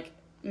I'm, like,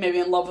 maybe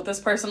in love with this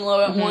person a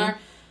little bit more,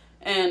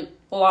 and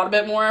a lot of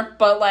bit more,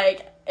 but,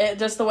 like, it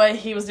just the way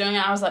he was doing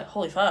it, I was like,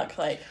 holy fuck,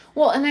 like.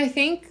 Well, and I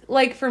think,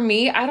 like, for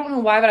me, I don't know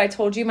why, but I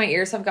told you my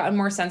ears have gotten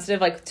more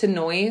sensitive, like, to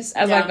noise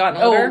as I've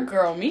gotten older. Oh,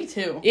 girl, me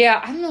too. Yeah,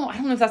 I don't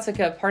know if that's, like,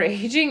 a part of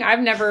aging.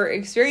 I've never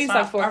experienced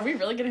that before. Are we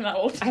really getting that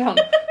old? I don't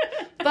know.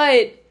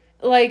 But,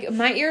 like,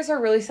 my ears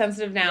are really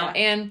sensitive now,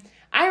 and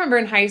I remember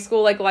in high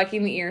school, like,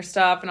 liking the ear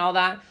stuff and all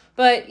that.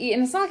 But,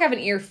 and it's not like I have an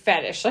ear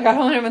fetish. Like, I don't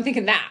want anyone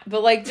thinking that.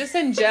 But, like, just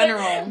in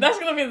general. That's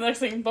going to be the next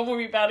thing.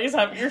 Bumblebee baddies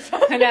have ear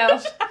fetish. I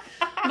know.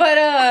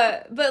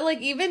 But,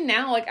 like, even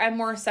now, like, I'm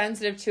more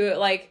sensitive to it.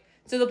 Like,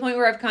 to the point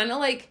where I've kind of,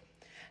 like,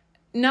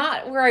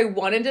 not where I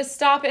wanted to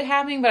stop it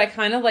happening, but I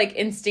kind of, like,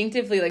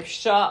 instinctively, like,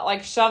 shove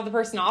the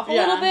person off a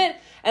little bit.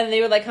 And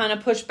they would, like, kind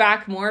of push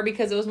back more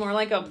because it was more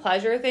like a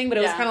pleasure thing. But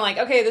it was kind of like,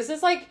 okay, this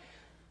is,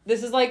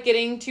 like,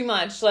 getting too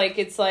much. Like,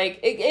 it's, like...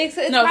 It's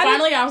no,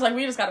 finally, I was like,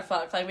 we just gotta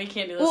fuck. Like, we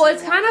can't do this Well,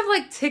 anymore. It's kind of,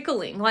 like,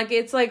 tickling. Like,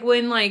 it's, like,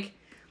 when, like...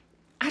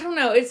 I don't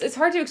know. It's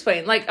hard to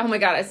explain. Like, oh, my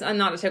God, I'm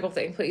not a tickle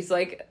thing, please.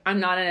 Like, I'm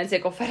not in a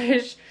tickle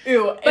fetish.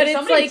 Ew. But if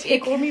somebody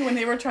tickled me when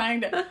they were trying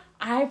to...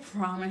 I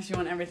promise you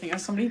on everything. If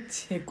somebody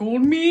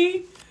tickled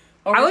me...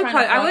 I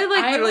would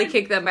literally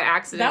kick them by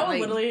accident. That would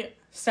literally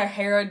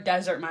Sahara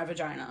Desert my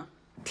vagina.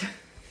 Tickle,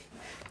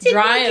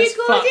 Dry as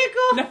fuck.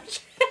 No.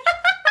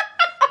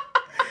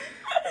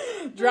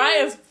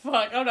 Dry as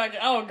fuck. I'm not.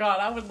 Oh God,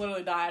 I would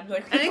literally die. I'd be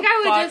like, I think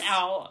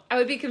I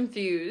would be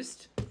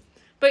confused.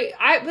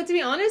 But to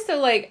be honest, though,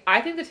 like, I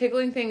think the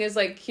tickling thing is,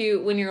 like,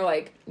 cute when you're,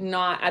 like,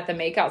 not at the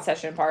makeout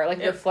session part. Like,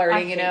 you're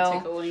flirting, you know?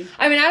 Tickling.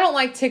 I mean, I don't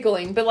like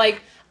tickling, but,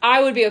 like,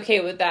 I would be okay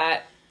with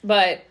that.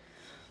 But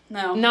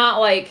no,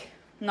 not, like...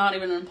 Not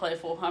even in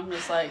playful. I'm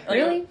just like...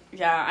 Really?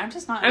 Yeah, I'm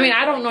just not... I mean,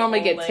 I don't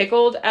normally get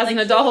tickled as an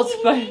adult,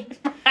 but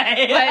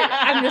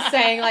I'm just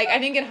saying, like, I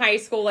think in high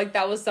school, like,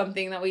 that was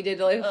something that we did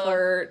to, like,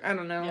 flirt. I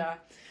don't know. Yeah.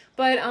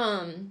 But,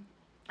 I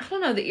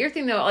don't know, the ear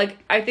thing, though, like,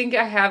 I think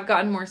I have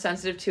gotten more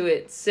sensitive to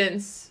it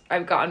since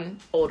I've gotten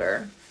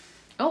older.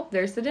 Oh,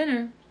 there's the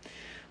dinner.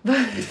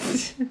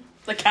 But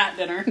the cat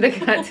dinner. The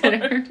cat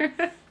dinner.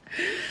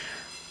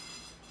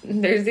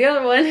 There's the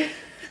other one.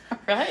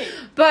 Right.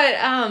 But,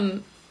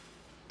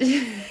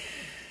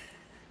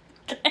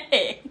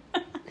 okay.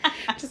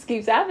 just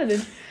keeps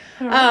happening.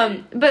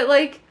 Right. But,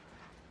 like,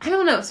 I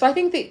don't know. So I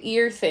think the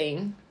ear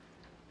thing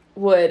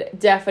would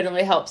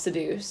definitely help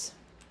seduce.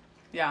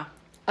 Yeah.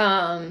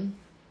 Kind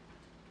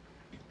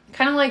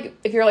of like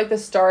if you're like the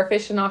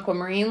starfish in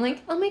Aquamarine,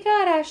 like, oh my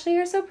god, Ashley,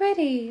 you're so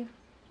pretty.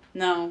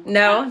 No.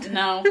 No?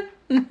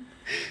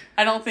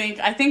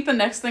 I think the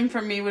next thing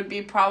for me would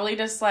be probably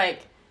just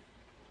like,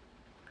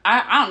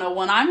 I don't know,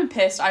 when I'm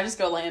pissed, I just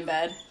go lay in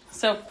bed.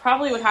 So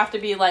probably would have to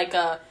be like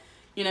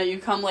you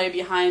come lay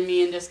behind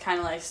me and just kind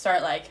of like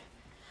start like,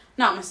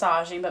 not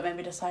massaging, but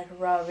maybe just like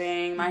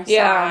rubbing my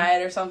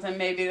side or something.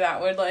 Maybe that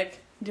would like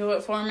do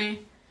it for me.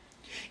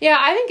 Yeah,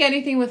 I think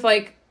anything with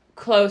like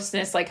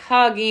closeness, like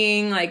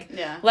hugging, like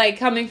like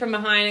coming from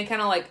behind and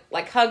kind of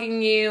like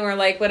hugging you or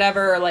like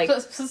whatever, or like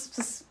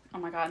oh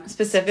my god,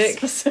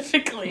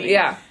 specifically,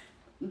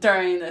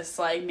 during this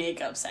like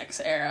makeup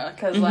sex era,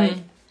 because like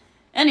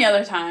any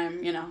other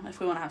time, if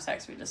we want to have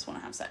sex, we just want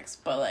to have sex,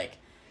 but like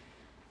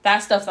that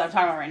stuff that I'm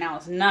talking about right now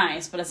is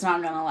nice, but it's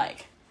not gonna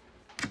like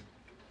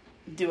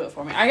do it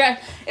for me.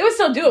 It would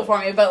still do it for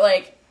me, but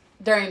like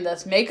during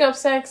this makeup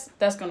sex,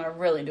 that's gonna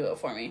really do it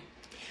for me.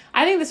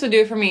 I think this would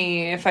do it for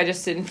me if I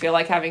just didn't feel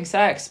like having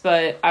sex,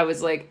 but I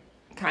was like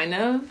kind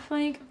of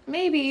like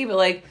maybe, but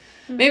like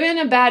maybe in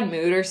a bad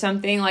mood or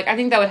something. Like I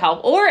think that would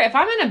help. Or if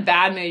I'm in a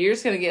bad mood, you're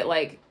just gonna get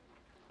like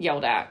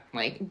yelled at.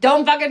 Like,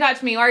 don't fucking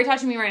touch me. Why are you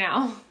touching me right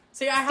now?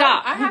 See, I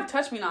have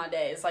touch me not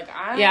days. Like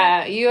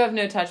you have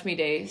no touch me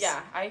days.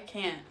 Yeah, I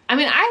can't. I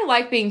mean, I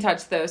like being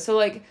touched though. So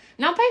like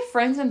not by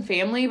friends and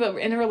family, but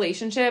in a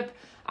relationship,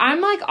 I'm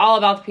like all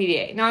about the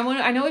PDA. Now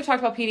I know we've talked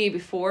about PDA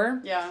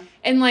before. Yeah.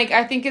 And like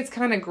I think it's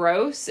kind of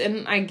gross,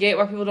 and I get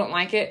why people don't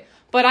like it,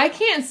 but I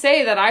can't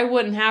say that I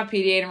wouldn't have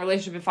PDA in a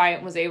relationship if I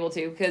was able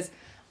to, because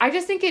I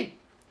just think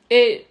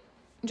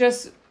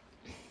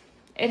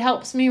it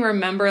helps me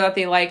remember that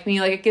they like me.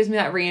 Like, it gives me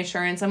that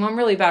reassurance. I'm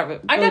really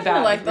bad. I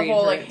definitely like the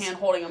whole like hand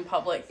holding in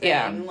public thing.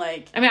 Yeah.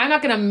 Like, I mean, I'm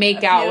not gonna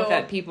make out with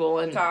that people,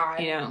 and God,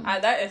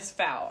 that is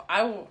foul.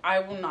 I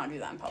will not do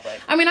that in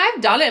public. I mean,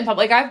 I've done it in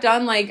public. I've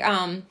done like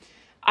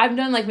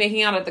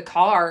making out at the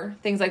car,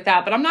 things like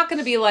that. But I'm not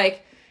gonna be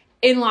like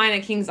in line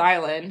at Kings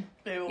Island,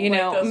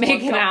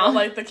 making out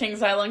like the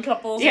Kings Island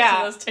couples.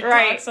 Yeah, those TikToks,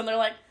 right. And they're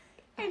like,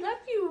 I love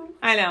you.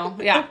 I know.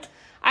 Yeah,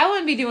 I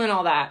wouldn't be doing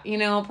all that.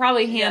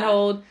 Probably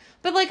handhold. Yeah.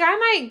 But, like, I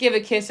might give a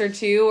kiss or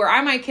two, or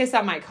I might kiss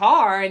at my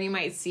car, and you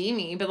might see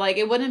me. But, like,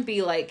 it wouldn't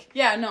be, like,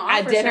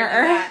 at dinner.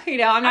 Sure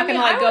I'm not going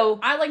to, like, go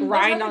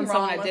grind on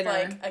someone at dinner.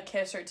 Like, a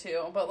kiss or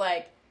two. But,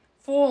 like,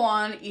 full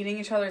on eating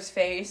each other's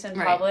face in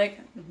public,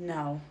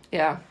 no.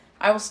 Yeah.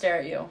 I will stare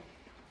at you.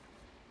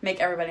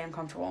 Make everybody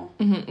uncomfortable.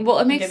 Mm-hmm. Well,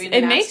 it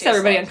makes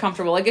everybody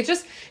uncomfortable. Like, it's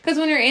just, because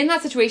when you're in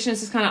that situation, it's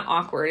just kind of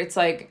awkward. It's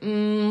like,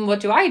 what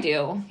do I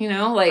do?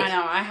 Like.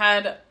 I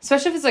know,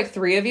 especially if it's, like,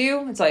 3 of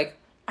you, it's like.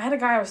 I had a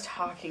guy I was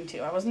talking to.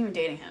 I wasn't even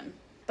dating him.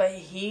 But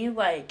he,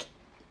 like,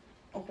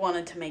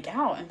 wanted to make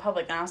out in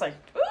public. And I was like,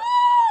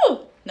 ooh!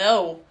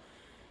 No.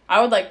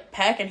 I would, like,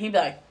 peck, and he'd be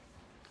like,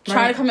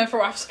 trying to come in for a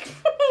while. I was like,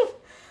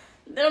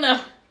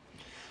 no.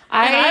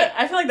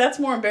 I feel like that's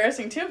more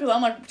embarrassing, too, because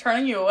I'm, like,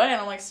 turning you away,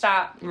 and I'm like,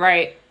 stop.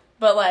 Right.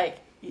 But, like,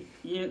 we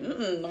ain't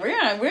doing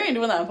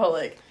that in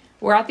public.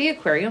 We're at the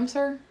aquarium,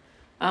 sir.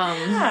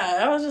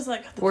 I was just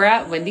like... We're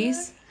at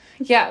Wendy's.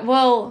 Yeah,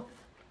 well...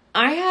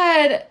 I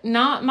had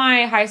not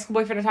my high school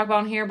boyfriend to talk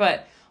about on here,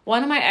 but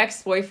one of my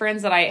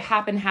ex-boyfriends that I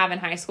happened to have in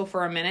high school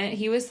for a minute,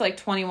 he was like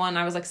 21,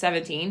 I was like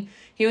 17.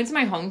 He went to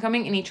my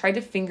homecoming and he tried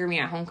to finger me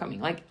at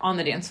homecoming, like on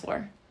the dance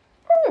floor.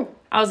 Ooh.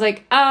 I was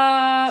like,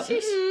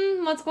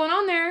 what's going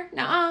on there?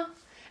 Nuh-uh.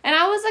 And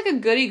I was like a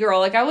goody girl.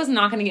 Like, I was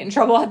not going to get in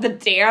trouble at the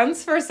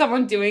dance for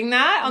someone doing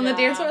that on the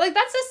dance floor. Like,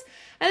 that's just,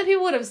 and then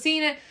people would have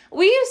seen it.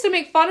 We used to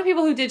make fun of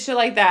people who did shit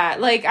like that.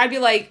 Like, I'd be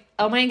like,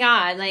 oh my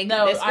God, like,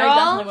 no, this girl. I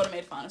definitely would have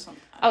made fun of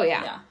something. Oh,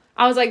 yeah.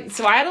 I was like,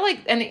 so I had to,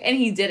 like, and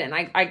he didn't.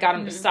 I got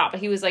him to stop, but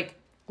he was, like,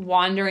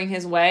 wandering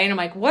his way, and I'm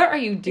like, what are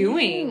you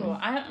doing? Ew,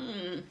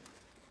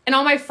 And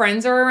all my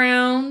friends are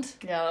around.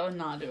 Yeah, that would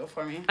not do it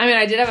for me. I mean,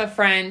 I did have a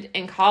friend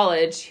in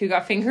college who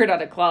got fingered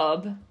at a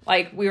club.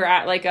 Like, we were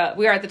at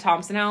the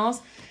Thompson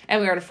House,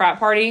 and we were at a frat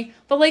party.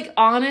 But, like,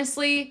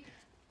 honestly,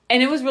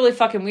 and it was really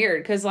fucking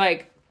weird, because,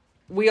 like,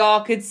 we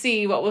all could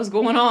see what was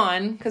going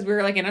on, because we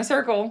were, like, in a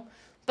circle.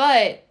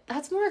 But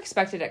that's more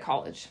expected at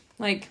college.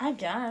 Like, I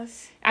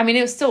guess. I mean,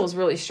 it still was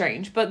really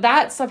strange, but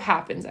that stuff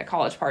happens at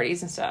college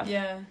parties and stuff.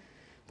 Yeah.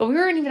 But we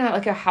weren't even at,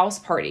 like, a house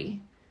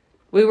party.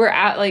 We were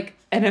at, like,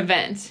 an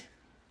event.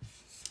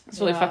 It's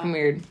really fucking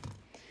weird.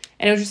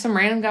 And it was just some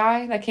random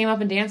guy that came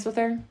up and danced with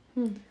her.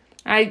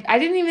 I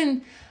didn't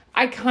even...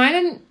 I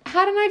kind of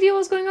had an idea what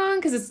was going on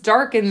because it's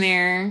dark in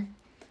there.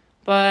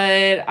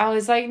 But I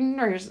was like,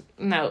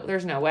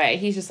 there's no way.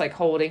 He's just, like,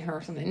 holding her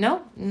or something.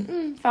 Nope.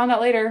 Found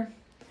out later.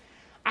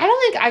 I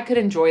don't think I could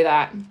enjoy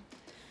that.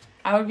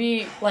 I would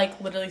be, like,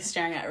 literally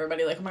staring at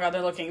everybody. Like, oh, my God,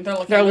 they're looking.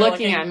 They're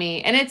looking at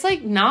me. And it's,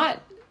 like,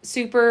 not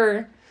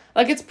super...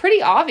 Like, it's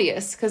pretty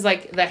obvious. Because,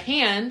 like, the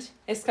hand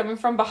is coming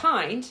from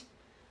behind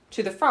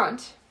to the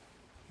front.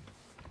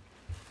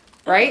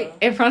 Right?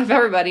 In front of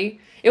everybody.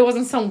 It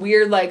wasn't some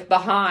weird, like,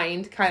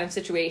 behind kind of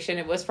situation.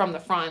 It was from the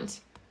front.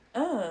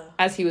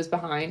 As he was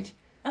behind.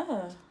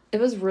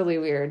 It was really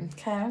weird.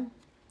 Okay.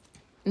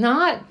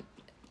 Not...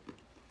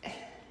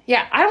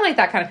 Yeah, I don't like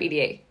that kind of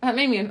PDA. That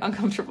made me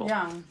uncomfortable.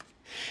 Yeah.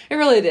 It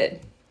really did.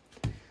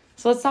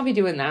 So let's not be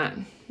doing that.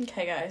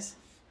 Okay, guys.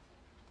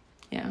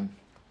 Yeah.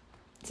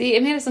 See,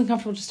 it made us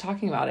uncomfortable just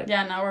talking about it.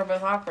 Yeah, now we're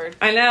both awkward.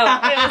 I know.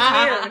 It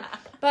was weird.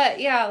 But,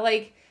 yeah,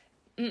 like...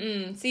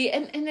 See,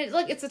 and it,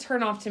 like, it's a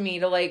turnoff to me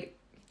to, like...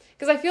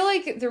 Because I feel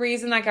like the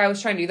reason that guy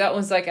was trying to do that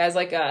was, like, as,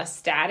 like, a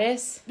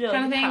status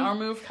kind of thing. Power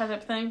move kind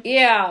of thing.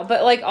 Yeah,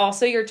 but, like,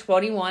 also you're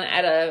 21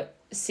 at a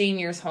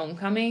senior's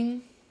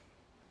homecoming.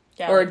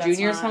 Yeah, or a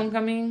junior's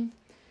homecoming.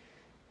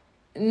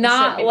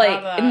 Not,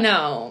 like,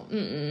 no.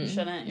 You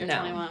shouldn't. You're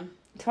 21.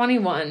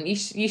 21. You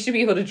should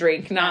be able to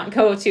drink, not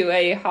go to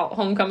a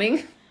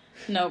homecoming.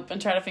 Nope,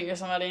 and try to finger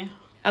somebody.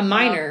 A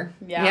minor.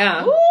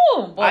 Yeah.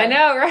 Ooh, boy. I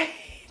know, right?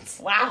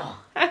 Wow.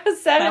 I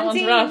was 17. That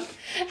one's rough.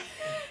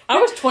 I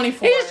was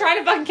 24. He was trying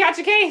to fucking catch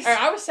a case. Or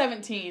I was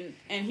 17,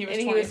 and he was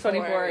 24. He was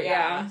 24,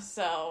 yeah.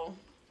 So,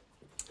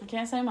 I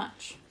can't say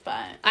much,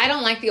 but... I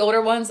don't like the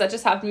older ones. That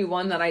just happened to be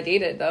one that I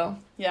dated, though.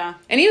 Yeah.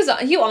 And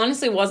he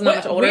honestly wasn't that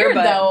much older, weird,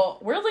 but... though.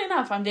 Weirdly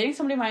enough, I'm dating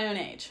somebody my own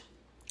age.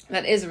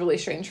 That is really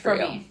strange for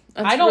you. Me.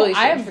 That's really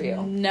strange for you.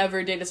 I've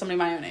never dated somebody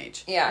my own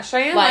age. Yeah,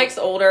 Cheyenne likes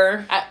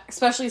older.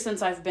 Especially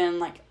since I've been,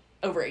 like,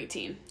 over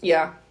 18.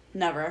 Yeah.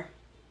 Never.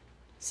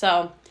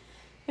 So...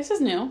 This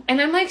is new.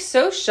 And I'm, like,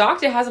 so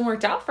shocked it hasn't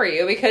worked out for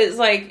you because,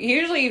 like,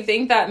 usually you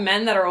think that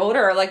men that are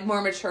older are, like, more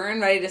mature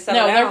and ready to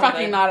settle down. No, they're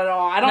fucking not at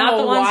all. I don't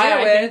know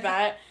why I think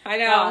that. I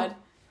know. God.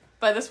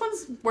 But this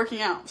one's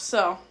working out,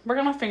 so we're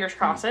gonna fingers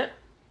cross it.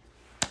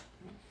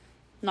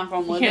 Knock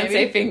on wood, You can't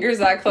say fingers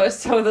that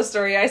close to the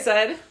story I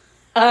said.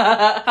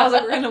 I was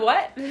like, we're gonna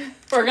what?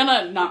 We're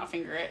gonna not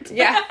finger it.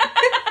 Yeah.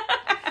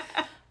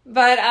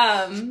 But,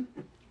 I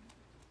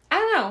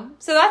don't know.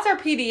 So that's our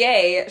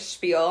PDA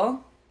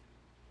spiel.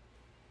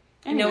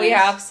 I know we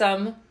have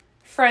some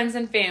friends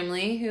and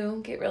family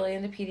who get really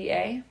into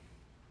PDA.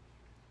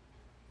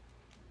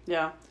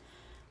 Yeah.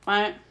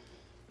 I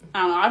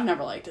don't know. I've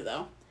never liked it,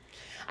 though.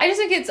 I just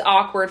think it's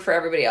awkward for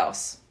everybody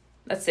else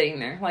that's sitting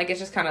there. Like,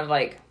 it's just kind of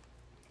like...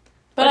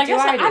 But I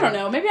guess I don't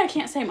know. Maybe I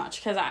can't say much,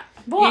 because I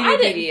do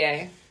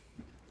PDA.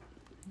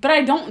 But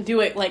I don't do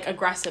it, like,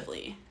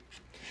 aggressively.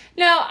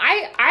 No,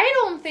 I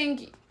don't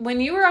think... When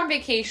you were on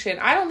vacation,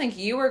 I don't think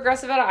you were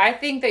aggressive about it. I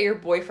think that your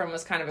boyfriend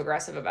was kind of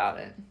aggressive about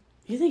it.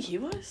 You think he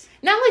was?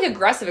 Not like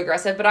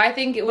aggressive, but I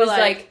think it was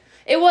like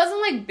it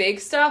wasn't like big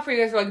stuff where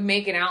you guys were like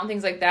making out and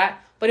things like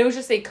that, but it was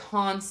just a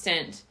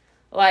constant,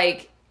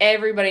 like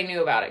everybody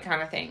knew about it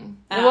kind of thing.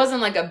 It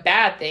wasn't like a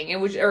bad thing, it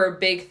was or a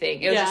big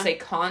thing. It was just a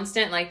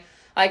constant like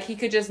he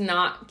could just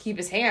not keep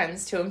his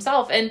hands to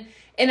himself, and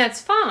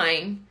that's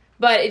fine,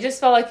 but it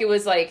just felt like it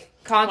was like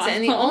constant.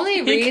 And the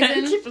only reason he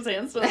couldn't keep his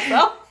hands to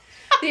himself.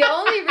 The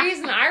only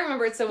reason I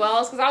remember it so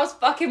well is because I was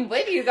fucking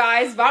with you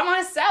guys by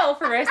myself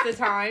for the rest of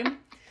the time.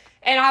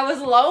 And I was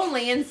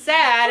lonely and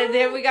sad, and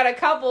then we got a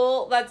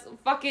couple that's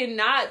fucking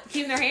not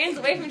keeping their hands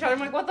away from each other. I'm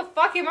like, what the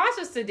fuck am I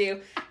supposed to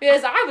do?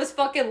 Because I was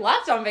fucking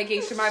left on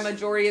vacation by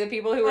majority of the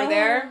people who were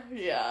there.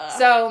 Yeah.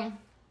 So,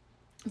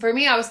 for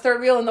me, I was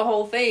third wheeling the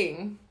whole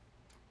thing.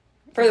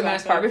 For the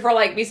most part. Before,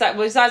 like, besides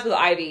with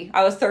Ivy,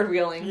 I was third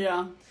wheeling.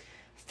 Yeah.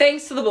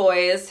 Thanks to the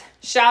boys.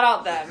 Shout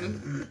out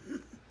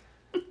them.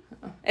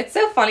 It's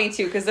so funny,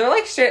 too, because they're,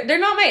 like, they're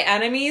not my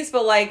enemies,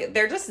 but, like,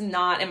 they're just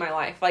not in my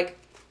life. Like,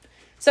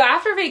 so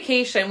after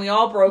vacation, we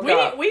all broke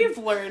up. We've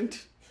learned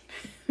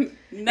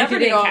never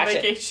to go on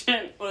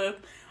vacation with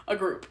a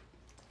group.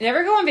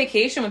 Never go on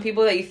vacation with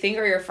people that you think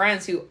are your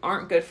friends who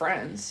aren't good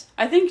friends.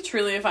 I think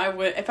truly if I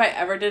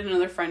ever did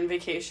another friend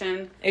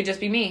vacation, it'd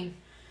just be me.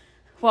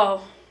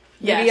 Well,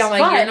 maybe on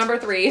like year number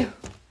 3.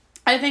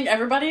 I think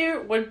everybody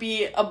would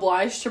be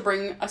obliged to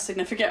bring a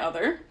significant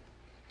other.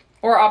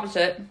 Or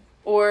opposite.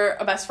 Or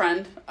a best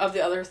friend of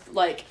the other,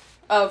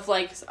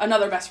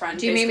 another best friend.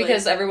 Do you mean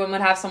because everyone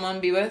would have someone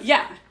to be with?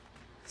 Yeah.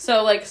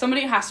 So, like,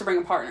 somebody has to bring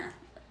a partner.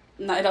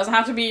 No, it doesn't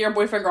have to be your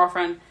boyfriend,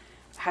 girlfriend.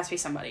 It has to be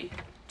somebody.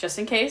 Just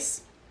in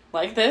case.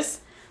 Like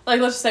this. Like,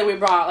 let's just say we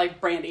brought,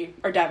 like, Brandy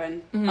or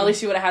Devin. Mm-hmm. At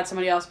least you would have had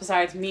somebody else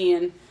besides me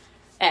and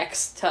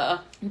X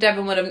to...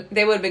 Devin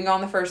they would have been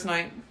gone the first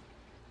night.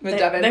 with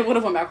Devin. They would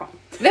have went back home.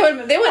 They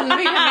wouldn't be out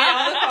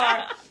of the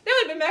car. They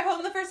would have been back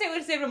home the first day. Would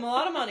have saved them a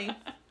lot of money.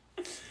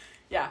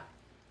 Yeah.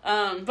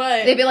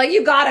 But they'd be like,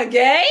 "You got a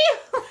gay?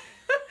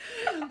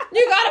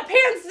 You got a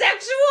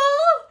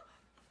pansexual?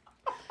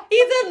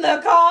 He's in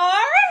the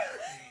car."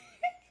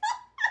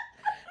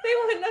 They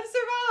wouldn't have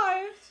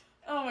survived.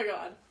 Oh my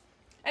god.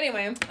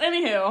 Anyway.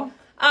 Anywho.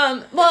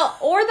 Well,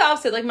 or the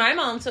opposite. Like, my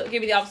mom gave me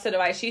the opposite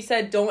advice. She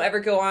said, don't ever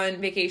go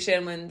on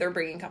vacation when they're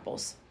bringing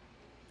couples.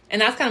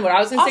 And that's kind of what I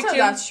was going to stick to.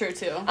 That's true,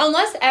 too.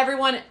 Unless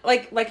everyone,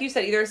 like you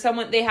said, either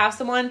they have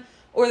someone,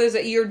 or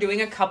you're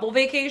doing a couple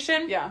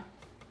vacation. Yeah.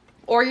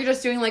 Or you're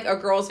just doing, like, a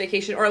girl's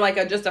vacation, or, like,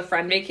 just a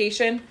friend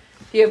vacation.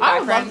 You have I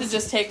would friends. love to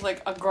just take,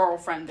 like, a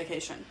girlfriend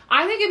vacation.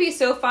 I think it'd be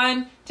so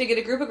fun to get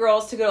a group of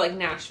girls to go to, like,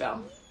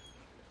 Nashville.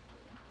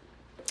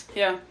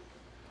 Yeah.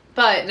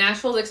 But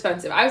Nashville's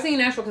expensive. I was thinking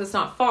Nashville because it's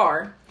not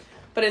far,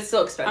 but it's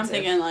still expensive. I'm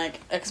thinking, like,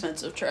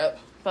 expensive trip,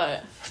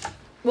 but...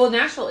 Well,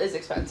 Nashville is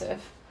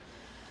expensive.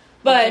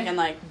 But... I'm thinking,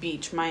 like,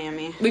 beach,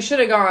 Miami. We should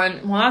have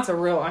gone... Well, that's a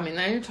real... I mean,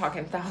 now you're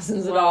talking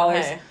thousands of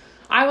dollars. Hey.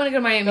 I want to go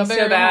to Miami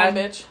so bad.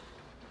 Home, bitch.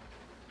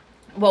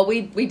 Well,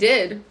 we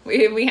did.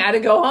 We had to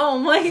go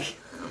home, like...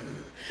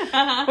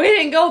 we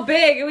didn't go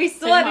big, we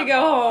still had to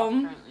go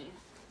home. Currently.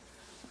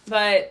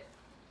 But...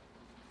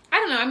 I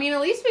don't know. I mean,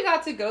 at least we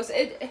got to go...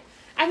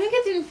 I think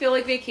it didn't feel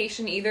like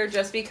vacation either,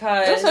 just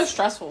because... It was so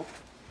stressful.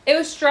 It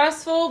was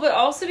stressful, but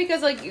also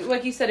because, like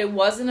you said, it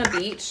wasn't a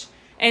beach.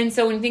 And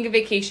so when you think of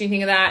vacation, you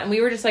think of that. And we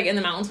were just, like, in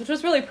the mountains, which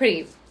was really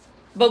pretty.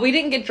 But we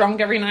didn't get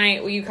drunk every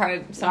night. You kind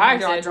of... I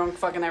got drunk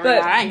fucking every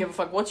night. I didn't give a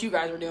fuck what you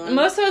guys were doing.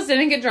 Most of us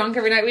didn't get drunk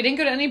every night. We didn't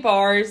go to any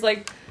bars.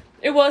 Like,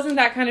 it wasn't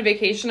that kind of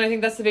vacation. I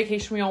think that's the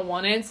vacation we all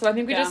wanted. So I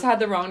think we just had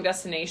the wrong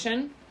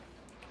destination.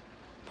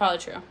 Probably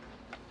true.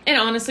 And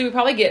honestly, we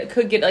probably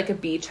could get, like, a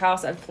beach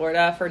house in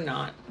Florida for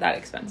not that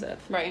expensive.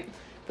 Right.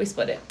 We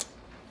split it.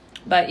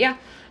 But, yeah.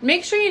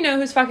 Make sure you know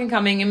who's fucking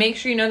coming, and make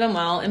sure you know them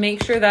well, and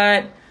make sure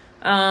that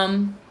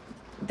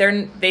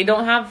they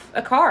don't have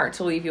a car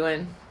to leave you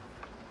in.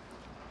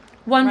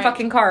 One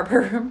fucking car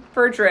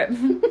per trip.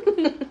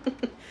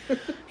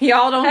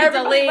 Y'all don't get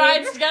to leave. Everybody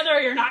rides together or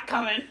you're not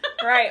coming.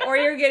 Right. Or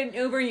you're getting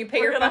Uber and you pay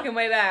your fucking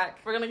way back.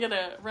 We're going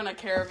to rent a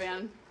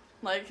caravan.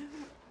 Like...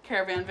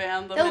 Caravan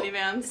van, the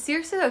minivans.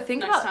 Seriously though,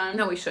 think about time.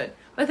 No, we should.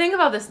 But think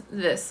about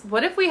this.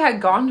 What if we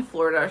had gone to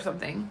Florida or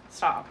something?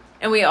 Stop.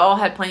 And we all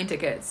had plane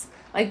tickets.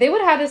 Like, they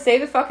would have to stay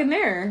the fucking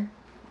there.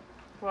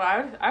 Well,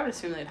 I would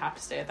assume they'd have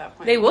to stay at that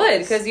point. They would,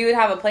 because you would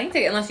have a plane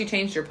ticket unless you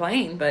changed your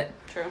plane, but...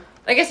 True.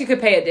 I guess you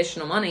could pay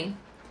additional money.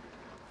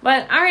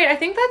 But, alright, I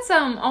think that's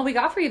all we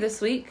got for you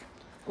this week.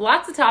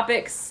 Lots of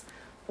topics.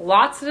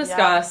 Lots to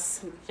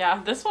discuss.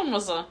 Yeah, this one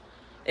was a...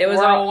 It was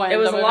a lot.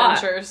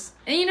 Adventures.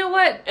 And you know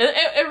what?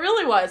 It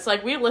really was.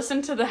 Like, we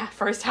listened to the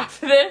first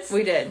half of this.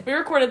 We did. We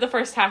recorded the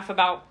first half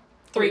about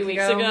 3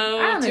 weeks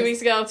ago. 2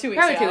 weeks ago. 2 weeks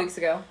probably ago. Probably 2 weeks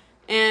ago.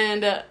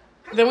 And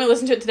then we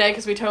listened to it today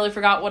because we totally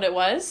forgot what it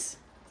was.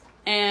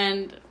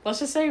 And let's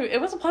just say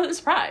it was a pleasant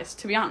surprise,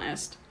 to be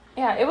honest.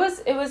 Yeah, it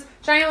was.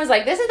 Cheyenne was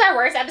like, "This is our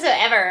worst episode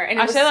ever," and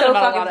it was I say that so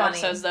about fucking a lot funny.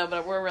 Of episodes, though,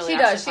 but we're really. She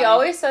does. Funny. She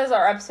always says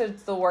our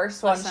episode's the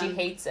worst one. Listen. She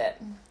hates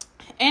it.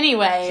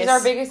 Anyways, she's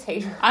our biggest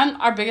hater. I'm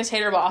our biggest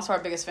hater, but also our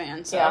biggest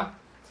fan. So. Yeah.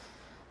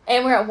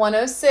 And we're at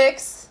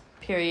 106.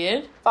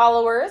 Period.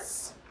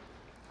 Followers.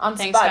 On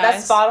Thanks, guys.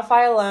 That's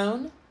Spotify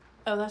alone.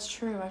 Oh, that's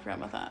true. I forgot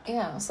about that.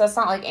 Yeah, so that's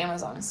not like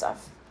Amazon and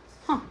stuff.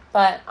 Huh.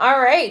 But,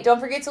 alright. Don't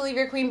forget to leave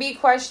your Queen Bee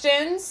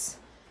questions.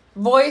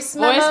 Voice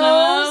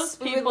memos.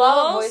 We would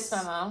love a voice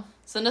memo.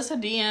 Send us a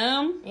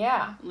DM.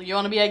 Yeah. You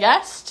want to be a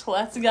guest?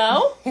 Let's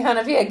go. You want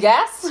to be a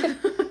guest?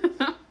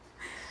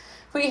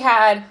 We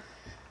had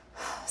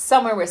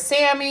Somewhere with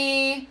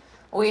Sammy.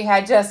 We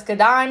had Jessica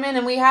Diamond.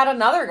 And we had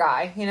another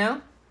guy, you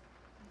know?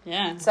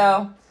 Yeah.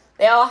 So,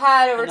 they all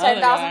had over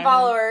 10,000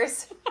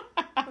 followers.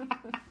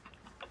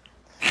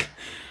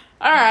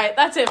 All right.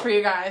 That's it for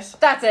you guys.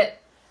 That's it.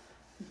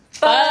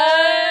 Bye.